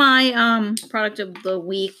that's my product of the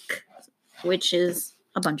week, which is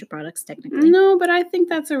a bunch of products technically. No, but I think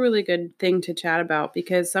that's a really good thing to chat about,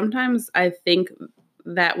 because sometimes I think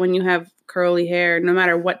that when you have curly hair, no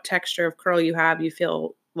matter what texture of curl you have, you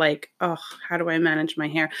feel like, oh, how do I manage my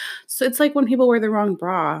hair? So it's like when people wear the wrong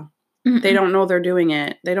bra. Mm-hmm. They don't know they're doing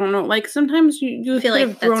it. They don't know. Sometimes you feel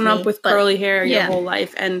like grown up with curly hair your whole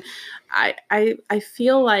life. And I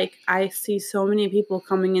feel like I see so many people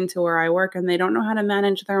coming into where I work, and they don't know how to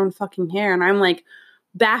manage their own fucking hair. And I'm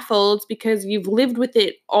baffled, because you've lived with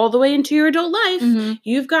it all the way into your adult life. Mm-hmm.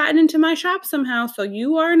 You've gotten into my shop somehow, so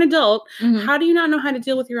you are an adult. Mm-hmm. How do you not know how to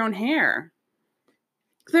deal with your own hair?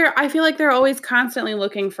 I feel like they're always constantly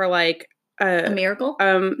looking for a miracle.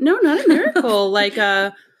 No, not a miracle.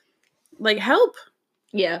 Help.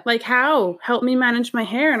 Yeah. How? Help me manage my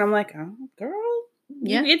hair. And I'm like, oh, girl.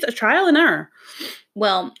 Yeah. It's a trial and error.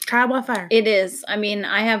 Well, trial by fire. It is. I mean,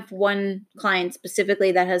 I have one client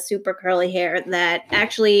specifically that has super curly hair that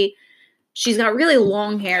actually, she's got really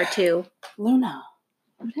long hair too. Luna.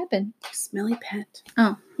 What happened? Smelly pet.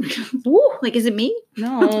 Oh. Ooh, is it me?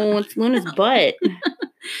 No, it's Luna's butt.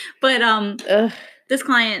 But this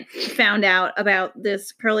client found out about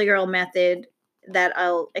this curly girl method that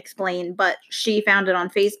I'll explain, but she found it on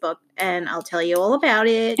Facebook, and I'll tell you all about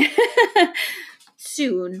it.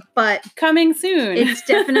 Soon, but coming soon. It's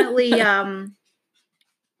definitely don't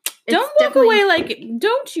walk away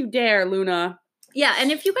don't you dare, Luna. Yeah,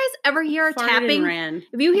 and if you guys ever hear tapping,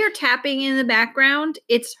 if you hear tapping in the background,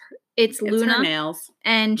 it's Luna. Her nails.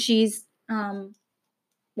 And she's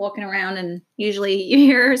walking around, and usually you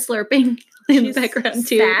hear her slurping in the background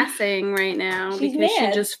too. She's sassing right now because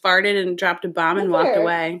she just farted and dropped a bomb and walked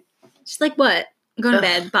away. She's like, what? I'm going to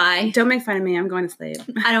bed. Bye. Don't make fun of me. I'm going to sleep.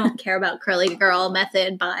 I don't care about curly girl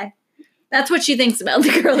method. Bye. That's what she thinks about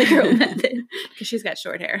the curly girl method. Because she's got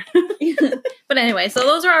short hair. But anyway, so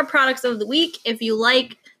those are our products of the week. If you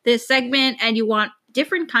like this segment and you want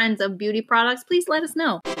different kinds of beauty products, please let us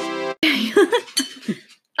know.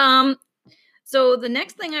 So the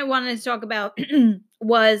next thing I wanted to talk about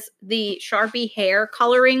was the Sharpie hair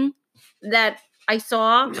coloring that I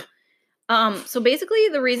saw. So basically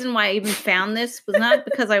the reason why I even found this was not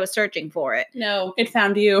because I was searching for it. No, it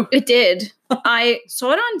found you. It did. I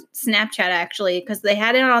saw it on Snapchat actually because they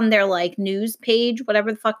had it on their like news page,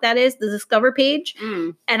 whatever the fuck that is, the Discover page.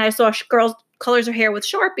 And I saw girls colors her hair with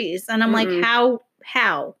Sharpies, and I'm like,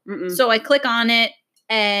 how? So I click on it,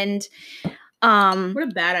 and what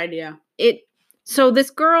a bad idea. So this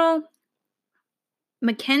girl,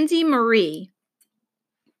 Mackenzie Marie,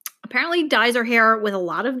 apparently dyes her hair with a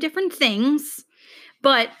lot of different things.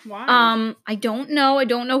 But Why? I don't know. I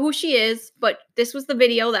don't know who she is, but this was the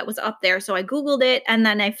video that was up there. So I Googled it, and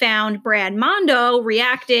then I found Brad Mondo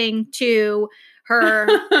reacting to her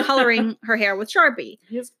coloring her hair with Sharpie.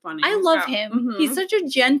 He's funny. I love him. He's such a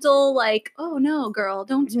gentle, like, oh no, girl,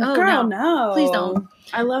 don't. Oh girl, no, please don't.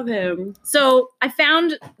 I love him. So I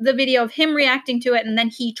found the video of him reacting to it, and then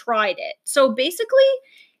he tried it. So basically,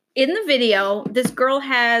 in the video, this girl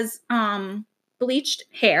has bleached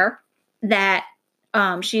hair that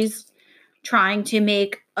she's trying to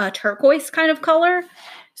make a turquoise kind of color.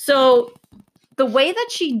 So the way that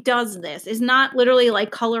she does this is not literally like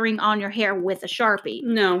coloring on your hair with a Sharpie.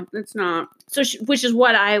 No, it's not. So which is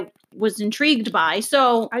what I was intrigued by.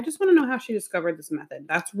 So I just want to know how she discovered this method.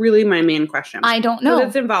 That's really my main question. I don't know.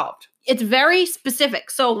 Because it's involved. It's very specific.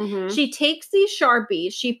 So she takes these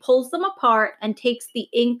Sharpies, she pulls them apart and takes the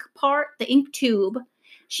ink part, the ink tube.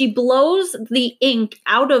 She blows the ink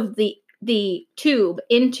out of the tube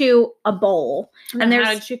into a bowl. And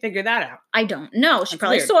how did she figure that out? I don't know. She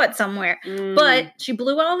probably saw it somewhere. But she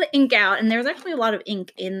blew all the ink out, and there's actually a lot of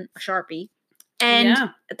ink in a Sharpie.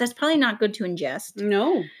 And that's probably not good to ingest.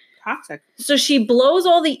 No. Toxic. So she blows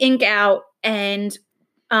all the ink out, and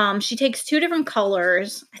she takes two different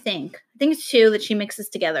colors, I think it's two that she mixes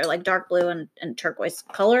together, like dark blue and turquoise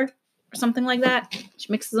color or something like that.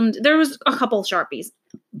 She mixes them. There was a couple of Sharpies.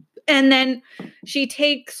 And then she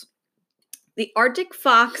takes the Arctic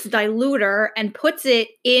Fox diluter and puts it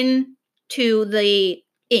into the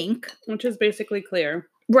ink. Which is basically clear.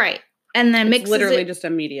 Right. And then mixes literally just a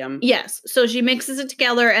medium. Yes. So she mixes it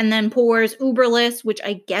together and then pours Uberless, which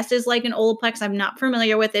I guess is like an Olaplex. I'm not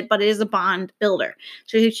familiar with it, but it is a bond builder.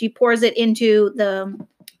 So she pours it into the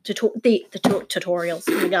tutorials.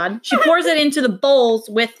 Oh my God. She pours it into the bowls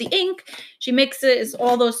with the ink. She mixes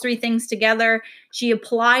all those three things together. She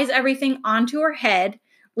applies everything onto her head,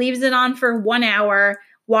 leaves it on for 1 hour,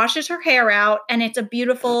 washes her hair out, and it's a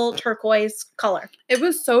beautiful turquoise color. It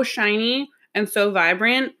was so shiny and so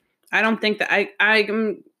vibrant. I don't think that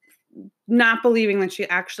I'm not believing that she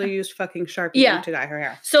actually used fucking Sharpie ink to dye her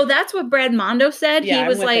hair. So that's what Brad Mondo said. Yeah, he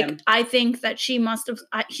was like, him. I think that she must have,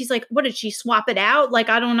 she's like, what did she swap it out? Like,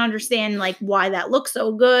 I don't understand like why that looks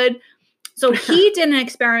so good. So he did an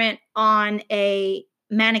experiment on a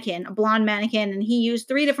mannequin, a blonde mannequin, and he used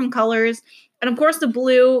 3 different colors. And of course the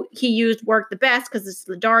blue he used worked the best because it's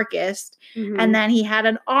the darkest. And then he had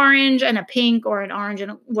an orange and a pink or an orange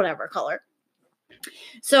and a whatever color.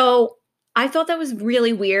 So I thought that was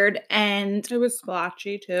really weird, and it was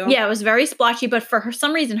splotchy too. Yeah, it was very splotchy, but for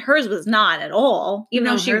some reason hers was not at all, even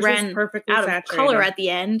though she ran perfectly out of color at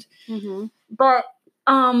the end. But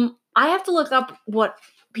I have to look up what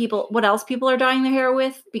else people are dyeing their hair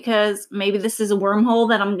with, because maybe this is a wormhole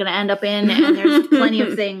that I'm going to end up in, and there's plenty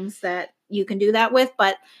of things that you can do that with.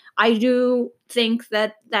 But I do think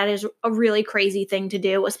that is a really crazy thing to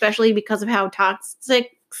do, especially because of how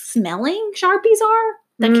toxic smelling Sharpies are.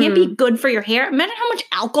 That can't be good for your hair. Imagine how much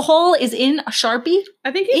alcohol is in a Sharpie.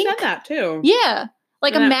 I think he said that too. Yeah.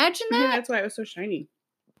 Like, imagine that. That's why it was so shiny.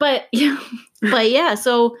 But yeah,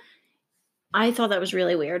 so I thought that was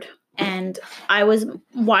really weird. And I was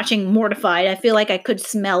watching mortified. I feel like I could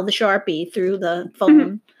smell the Sharpie through the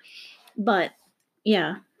phone. But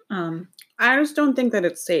yeah. I just don't think that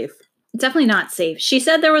it's safe. It's definitely not safe. She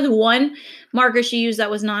said there was one marker she used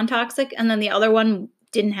that was non-toxic, and then the other one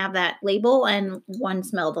didn't have that label, and one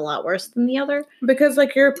smelled a lot worse than the other. Because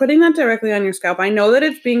like you're putting that directly on your scalp. I know that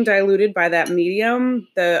it's being diluted by that medium,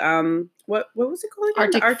 the what was it called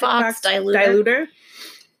again? Arctic Fox diluter.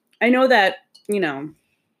 I know that,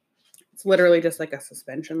 it's literally just like a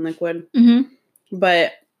suspension liquid.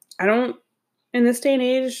 But I don't, in this day and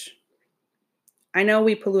age, I know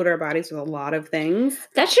we pollute our bodies with a lot of things.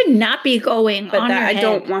 That should not be going on your head. I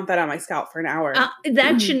don't want that on my scalp for an hour.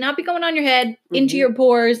 That should not be going on your head, into your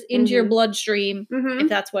pores, into your bloodstream, if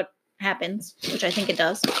that's what happens, which I think it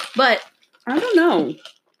does. But I don't know.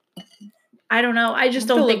 I don't know. I just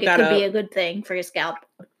don't think it could be a good thing for your scalp.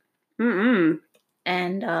 Mm-mm.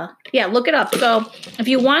 And yeah, look it up. So if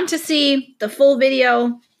you want to see the full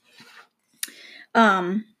video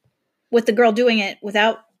with the girl doing it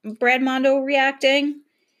without Brad Mondo reacting,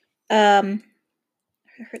 the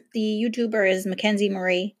YouTuber is Mackenzie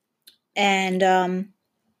Marie, and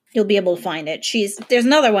you'll be able to find it. There's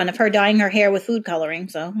another one of her dyeing her hair with food coloring,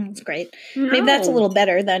 so that's great. No. Maybe that's a little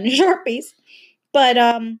better than Sharpies. But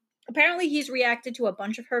apparently he's reacted to a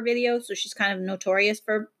bunch of her videos, so she's kind of notorious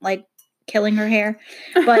for like killing her hair.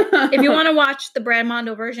 But if you want to watch the Brad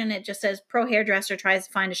Mondo version, it just says pro hairdresser tries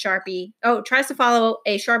to find a Sharpie. Oh, tries to follow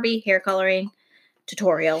a Sharpie hair coloring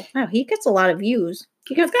tutorial. Wow, he gets a lot of views.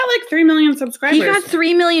 He's got like 3 million subscribers. He got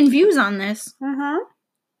 3 million views on this. Uh-huh.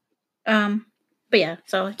 But yeah,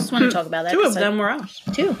 so I just want to talk about that. 2 of them were us.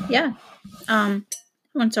 2, yeah. I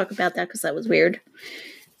want to talk about that because that was weird.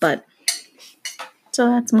 But so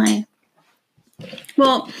that's my.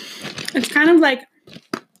 Well, it's kind of like,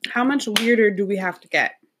 how much weirder do we have to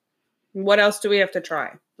get? What else do we have to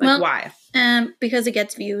try? Why? Because it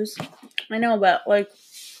gets views. I know, but like,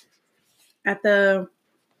 at the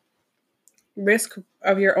risk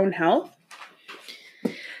of your own health?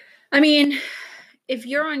 I mean, if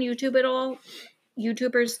you're on YouTube at all,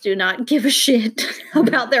 YouTubers do not give a shit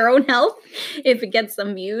about their own health if it gets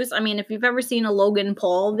them views. I mean, if you've ever seen a Logan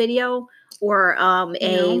Paul video or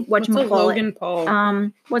Logan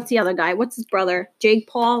Paul? What's the other guy? What's his brother? Jake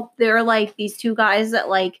Paul. They're like these 2 guys that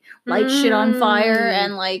like light shit on fire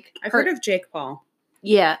and like I've heard of Jake Paul.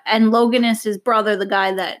 Yeah, and Logan is his brother, the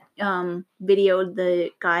guy that videoed the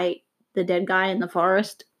dead guy in the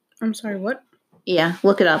forest. I'm sorry, what? Yeah,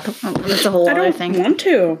 look it up. That's a whole other thing. I don't want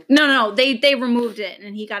to. No, they removed it,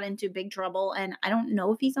 and he got into big trouble. And I don't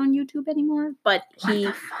know if he's on YouTube anymore, but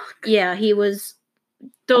he was.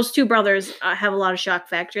 Those 2 brothers have a lot of shock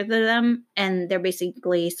factor to them, and they're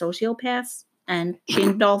basically sociopaths. And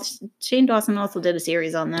Shane Dawson also did a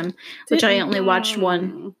series on them, which I only watched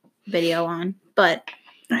 1 video on. But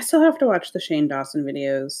I still have to watch the Shane Dawson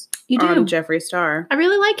videos. You do? On Jeffree Star. I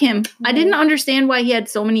really like him. I didn't understand why he had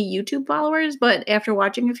so many YouTube followers, but after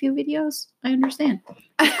watching a few videos, I understand.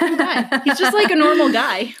 He's just like a normal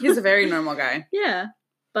guy. He's a very normal guy. Yeah.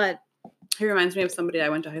 But he reminds me of somebody I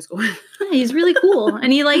went to high school with. He's really cool.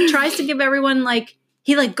 And he like tries to give everyone like,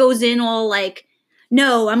 he like goes in all like,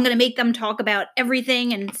 no, I'm going to make them talk about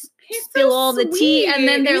everything and spill all the tea. And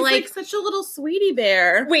then they're like such a little sweetie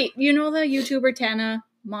bear. Wait, you know the YouTuber Tana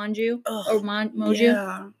Mongeau? Or Moju?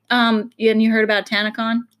 Yeah. And you heard about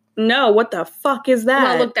TanaCon? No, what the fuck is that?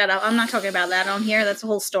 Well, look that up. I'm not talking about that on here. That's a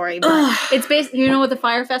whole story. But it's basically, you know what the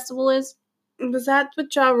Fire Festival is? Was that with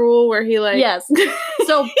Ja Rule where he like... Yes.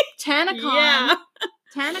 So TanaCon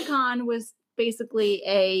was basically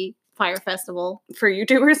a fire festival. For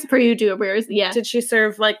YouTubers? For YouTubers, yeah. Did she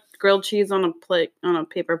serve like grilled cheese on a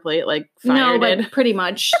paper plate like Fire did? But pretty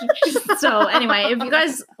much. So anyway, if you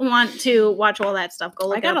guys want to watch all that stuff, go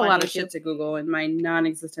look it up. I got a lot of shit to Google in my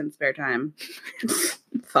non-existent spare time.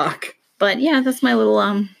 Fuck. But yeah, that's my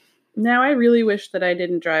little Now I really wish that I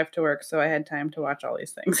didn't drive to work so I had time to watch all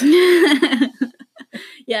these things.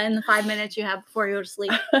 Yeah, in the 5 minutes you have before you go to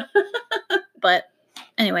sleep. But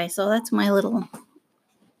anyway, so that's my little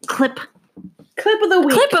clip of the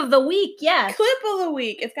week. Clip of the week, yes. Clip of the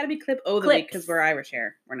week. It's got to be clip of the week because we're Irish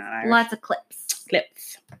here. We're not Irish. Lots of clips.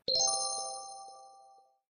 Clips.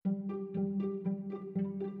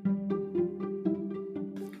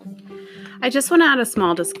 I just want to add a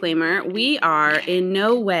small disclaimer. We are in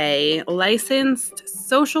no way licensed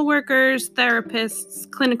social workers, therapists,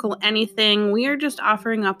 clinical anything. We are just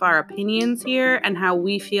offering up our opinions here and how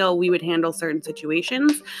we feel we would handle certain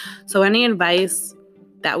situations. So any advice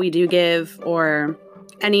that we do give or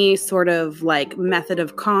any sort of like method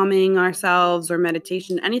of calming ourselves or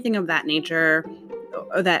meditation, anything of that nature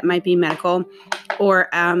that might be medical or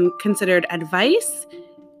considered advice,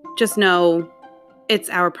 just know it's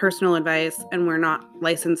our personal advice and we're not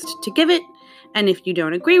licensed to give it. And if you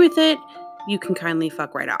don't agree with it, you can kindly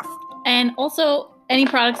fuck right off. And also, any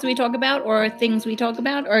products we talk about or things we talk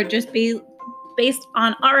about are just based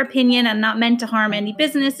on our opinion and not meant to harm any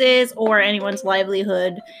businesses or anyone's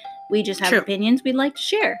livelihood. We just have opinions we'd like to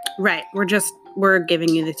share. Right. We're giving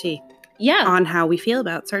you the tea. Yeah. On how we feel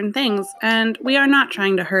about certain things. And we are not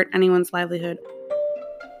trying to hurt anyone's livelihood.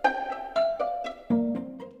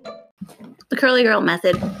 The Curly Girl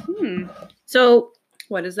Method. So,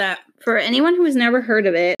 what is that? For anyone who has never heard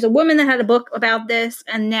of it, there's a woman that had a book about this,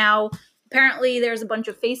 and now apparently there's a bunch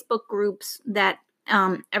of Facebook groups that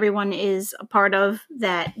Everyone is a part of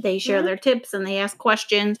that. They share Mhm. their tips and they ask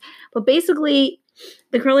questions. But basically,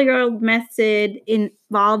 the Curly Girl method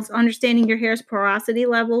involves understanding your hair's porosity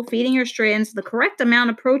level, feeding your strands the correct amount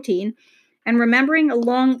of protein, and remembering a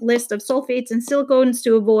long list of sulfates and silicones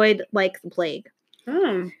to avoid like the plague.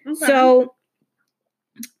 Okay. So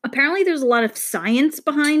apparently there's a lot of science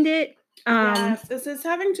behind it. Yes, is this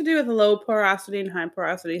having to do with low porosity and high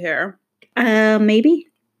porosity hair? Maybe.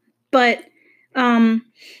 But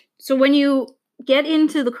so when you get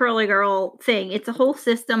into the Curly Girl thing, it's a whole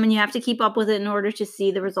system and you have to keep up with it in order to see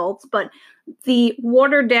the results. But the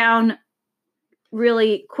watered down,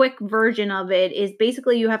 really quick version of it is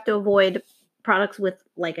basically you have to avoid products with,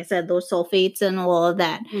 like I said, those sulfates and all of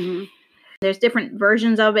that. Mm-hmm. There's different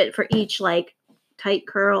versions of it for each, like tight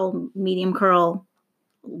curl, medium curl,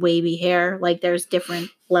 wavy hair. Like there's different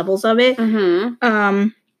levels of it. Mm-hmm.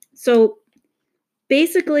 So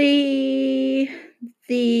basically,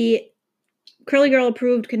 the Curly Girl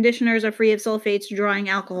approved conditioners are free of sulfates, drying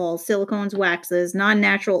alcohol, silicones, waxes,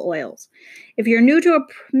 non-natural oils. If you're new to a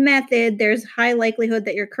method, there's high likelihood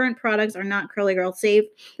that your current products are not Curly Girl safe,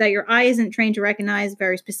 that your eye isn't trained to recognize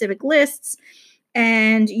very specific lists,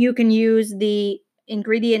 and you can use the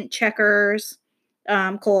ingredient checkers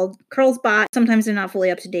called CurlSpot. Sometimes they're not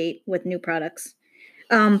fully up to date with new products.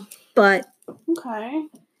 But Okay.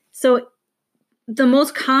 so the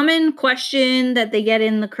most common question that they get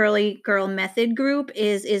in the Curly Girl method group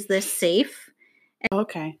is this safe?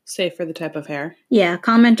 Okay. Safe for the type of hair. Yeah,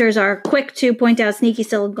 commenters are quick to point out sneaky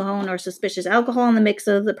silicone or suspicious alcohol in the mix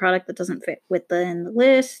of the product that doesn't fit within the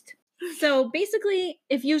list. So basically,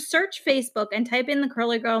 if you search Facebook and type in the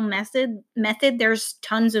Curly Girl method, there's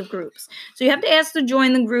tons of groups. So you have to ask to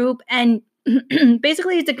join the group, and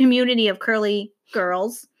basically it's a community of curly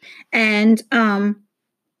girls. And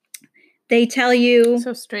they tell you...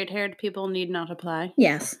 So straight-haired people need not apply?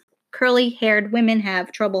 Yes. Curly-haired women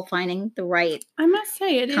have trouble finding the right I must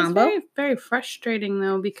say, it combo. is very, very frustrating,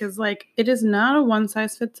 though, because, like, it is not a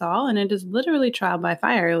one-size-fits-all, and it is literally trial by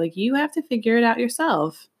fire. Like, you have to figure it out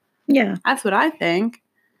yourself. Yeah. That's what I think.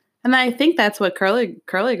 And I think that's what Curly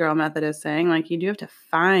Girl method is saying. Like, you do have to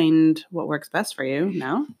find what works best for you,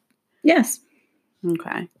 no? Yes.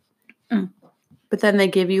 Okay. Mm. But then they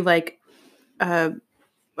give you, like, a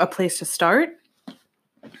place to start?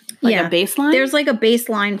 Like a baseline? There's like a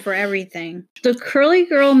baseline for everything. The Curly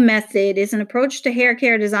Girl method is an approach to hair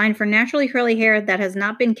care designed for naturally curly hair that has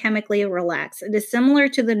not been chemically relaxed. It is similar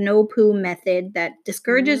to the no poo method that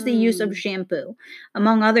discourages the use of shampoo.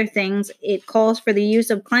 Among other things, it calls for the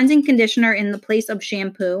use of cleansing conditioner in the place of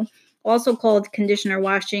shampoo, also called conditioner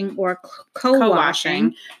washing or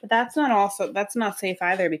co-washing. But that's not safe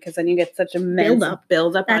either, because then you get such a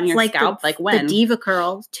buildup on your scalp. Like when? The Diva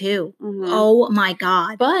Curl too. Mm-hmm. Oh my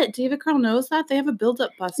God. But Diva Curl knows that. They have a buildup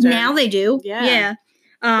buster. Now they do. Yeah.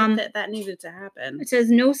 That needed to happen. It says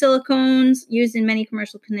no silicones used in many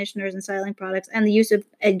commercial conditioners and styling products, and the use of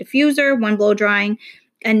a diffuser when blow drying,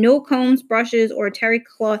 and no combs, brushes, or terry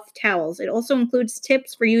cloth towels. It also includes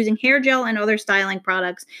tips for using hair gel and other styling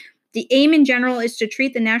products. The aim in general is to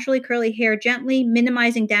treat the naturally curly hair gently,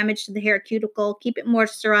 minimizing damage to the hair cuticle, keep it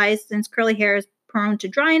moisturized since curly hair is prone to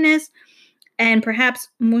dryness, and perhaps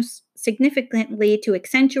most significantly to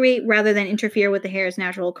accentuate rather than interfere with the hair's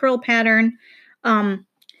natural curl pattern.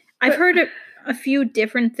 I've heard a few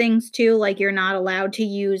different things too, like you're not allowed to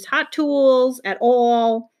use hot tools at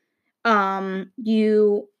all.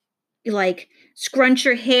 You like scrunch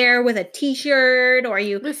your hair with a t-shirt, or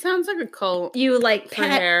This sounds like a cult. You like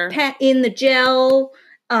pat in the gel.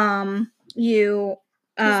 This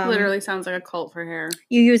literally sounds like a cult for hair.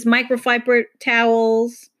 You use microfiber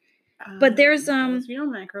towels. But there's you know,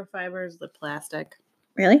 microfiber is the plastic.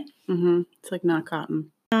 Really? Mm-hmm. It's like not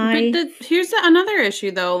cotton. But here's another issue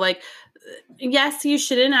though. Like, yes, you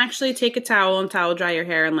shouldn't actually take a towel and towel dry your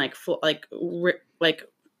hair and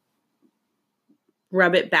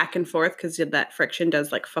rub it back and forth, because that friction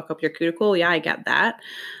does like fuck up your cuticle. Yeah, I get that.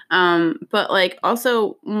 But like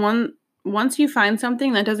also once you find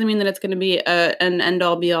something, that doesn't mean that it's going to be an end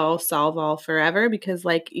all be all solve all forever, because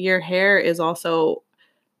like your hair is also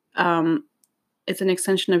it's an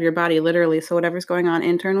extension of your body, literally. So whatever's going on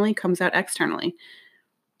internally comes out externally.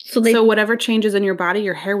 So whatever changes in your body,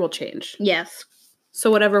 your hair will change. Yes. So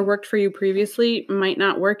whatever worked for you previously might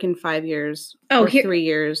not work in 5 years or 3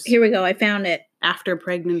 years. Here we go. I found it. After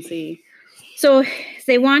pregnancy. So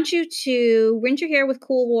they want you to rinse your hair with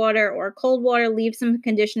cool water or cold water. Leave some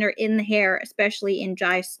conditioner in the hair, especially in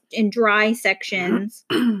dry sections.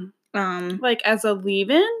 Like as a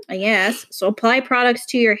leave-in? Yes. So apply products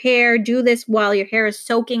to your hair. Do this while your hair is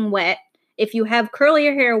soaking wet. If you have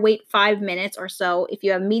curlier hair, wait 5 minutes or so. If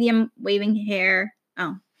you have medium waving hair,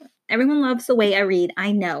 oh, everyone loves the way I read.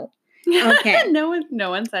 I know. Okay. No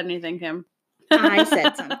one said anything, Kim. I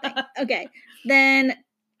said something. Okay. Then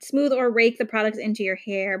smooth or rake the products into your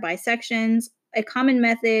hair by sections. A common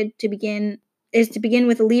method to begin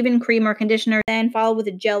with a leave-in cream or conditioner, then follow with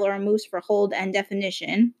a gel or a mousse for hold and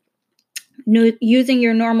definition. Using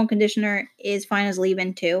your normal conditioner is fine as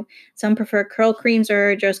leave-in too. Some prefer curl creams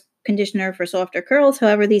or just conditioner for softer curls.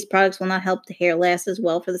 However, these products will not help the hair last as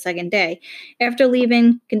well for the second day. After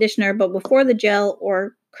leave-in conditioner, but before the gel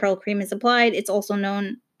or curl cream is applied, it's also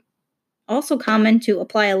common to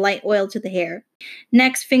apply a light oil to the hair.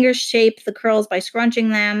 Next, finger shape the curls by scrunching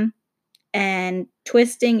them and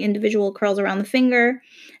twisting individual curls around the finger.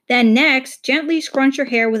 Then next, gently scrunch your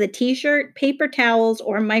hair with a t-shirt, paper towels,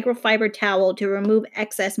 or microfiber towel to remove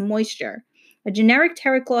excess moisture. A generic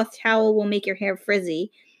terry cloth towel will make your hair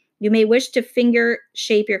frizzy. You may wish to finger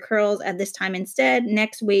shape your curls at this time instead.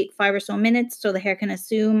 Next, wait 5 or so minutes so the hair can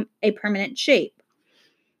assume a permanent shape.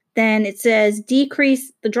 Then it says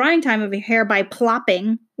decrease the drying time of your hair by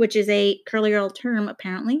plopping, which is a curly girl term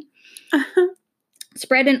apparently.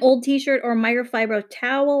 Spread an old t-shirt or microfiber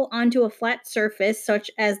towel onto a flat surface, such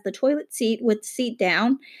as the toilet seat with the seat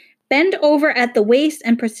down. Bend over at the waist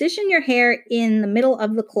and position your hair in the middle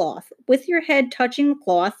of the cloth. With your head touching the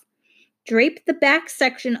cloth, drape the back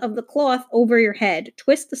section of the cloth over your head.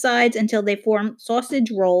 Twist the sides until they form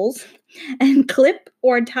sausage rolls and clip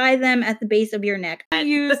or tie them at the base of your neck.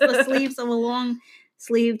 Use the sleeves of a long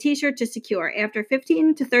sleeve t-shirt to secure. After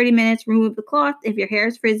 15 to 30 minutes, remove the cloth. If your hair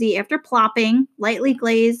is frizzy after plopping, lightly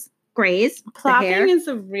graze Plopping is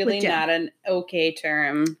really not an okay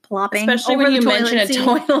term. Plopping, especially when you mention a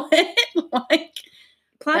toilet. Like,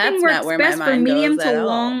 plopping works best for medium to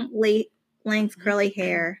long length curly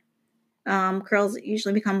hair. Curls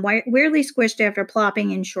usually become weirdly squished after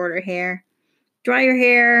plopping in shorter hair. Dry your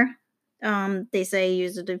hair. They say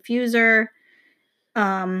use a diffuser,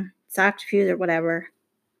 sock diffuser, whatever.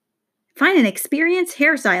 Find an experienced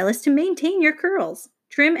hairstylist to maintain your curls.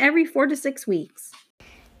 Trim every 4 to 6 weeks.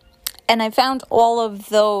 And I found all of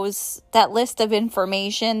that list of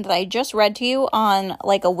information that I just read to you on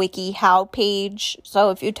like a WikiHow page. So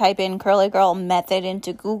if you type in curly girl method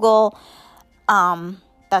into Google,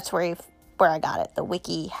 that's where I got it, the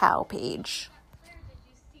WikiHow page.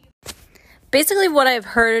 Basically what I've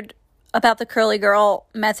heard about the curly girl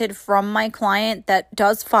method from my client that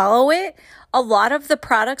does follow it, a lot of the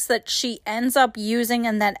products that she ends up using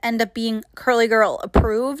and that end up being curly girl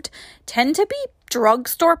approved tend to be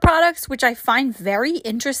drugstore products, which I find very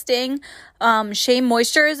interesting. Shea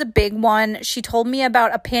Moisture is a big one. She told me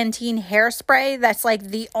about a Pantene hairspray that's like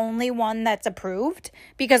the only one that's approved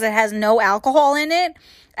because it has no alcohol in it.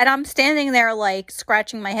 And I'm standing there like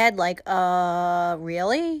scratching my head like,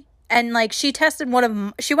 really? And like she tested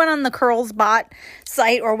she went on the Curlsbot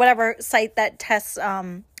site or whatever site that tests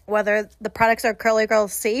whether the products are curly girl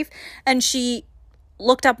safe, and she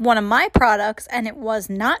looked up one of my products and it was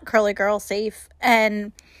not curly girl safe.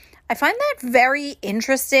 And I find that very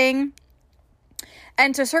interesting.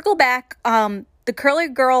 And to circle back, the curly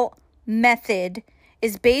girl method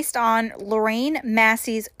is based on Lorraine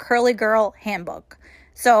Massey's Curly Girl Handbook.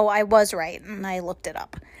 So I was right and I looked it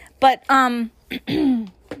up. But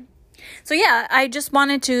so yeah, I just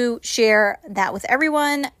wanted to share that with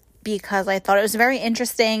everyone because I thought it was very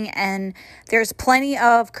interesting, and there's plenty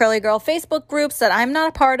of curly girl Facebook groups that I'm not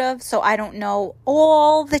a part of, so I don't know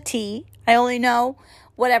all the tea. I only know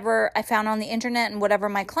whatever I found on the internet and whatever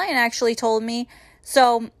my client actually told me.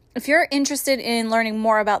 So if you're interested in learning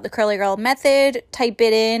more about the curly girl method, type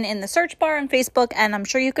it in the search bar on Facebook, and I'm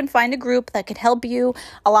sure you can find a group that could help you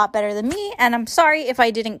a lot better than me. And I'm sorry if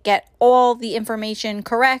I didn't get all the information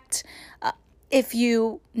correct. If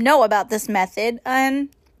you know about this method, and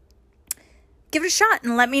give it a shot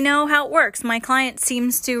and let me know how it works. My client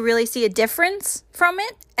seems to really see a difference from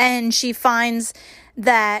it, and she finds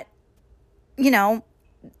that,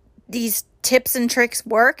 these tips and tricks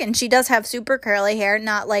work, and she does have super curly hair,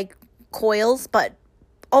 not like coils, but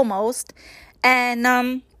almost. And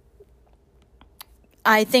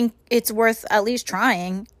I think it's worth at least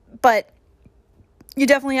trying, but you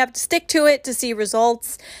definitely have to stick to it to see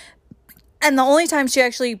results. And the only time she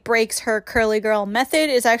actually breaks her curly girl method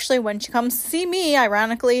is actually when she comes to see me,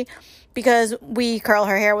 ironically, because we curl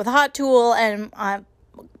her hair with a hot tool, and I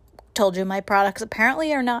told you my products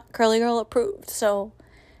apparently are not curly girl approved, so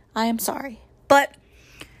I am sorry. But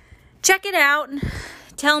check it out.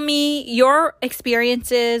 Tell me your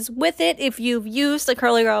experiences with it if you've used the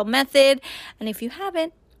curly girl method, and if you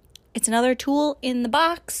haven't, it's another tool in the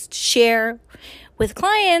box to share with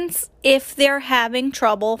clients if they're having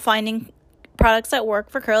trouble finding products that work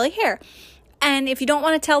for curly hair. And if you don't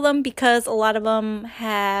want to tell them because a lot of them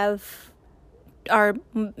are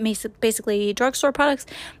basically drugstore products,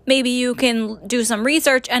 maybe you can do some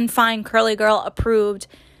research and find Curly Girl approved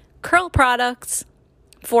curl products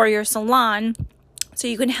for your salon so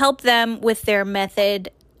you can help them with their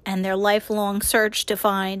method and their lifelong search to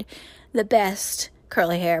find the best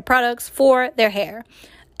curly hair products for their hair.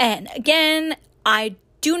 And again, I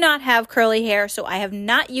do not have curly hair, so I have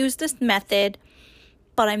not used this method,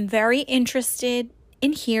 but I'm very interested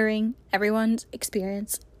in hearing everyone's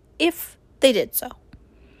experience if they did so.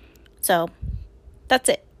 So that's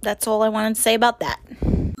it. That's all I wanted to say about that.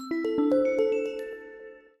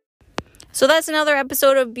 So that's another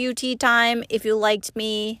episode of Beauty Time. If you liked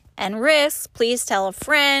me and Riss, please tell a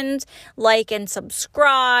friend, like and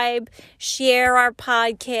subscribe, share our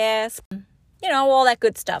podcast, all that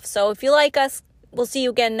good stuff. So if you like us, we'll see you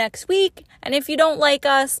again next week. And if you don't like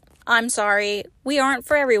us, I'm sorry. We aren't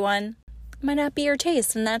for everyone. It might not be your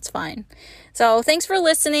taste, and that's fine. So thanks for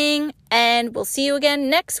listening, and we'll see you again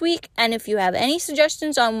next week. And if you have any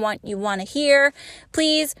suggestions on what you want to hear,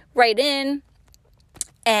 please write in,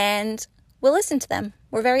 and we'll listen to them.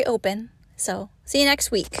 We're very open. So see you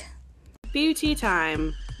next week. Beauty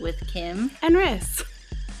Time with Kim and Riss.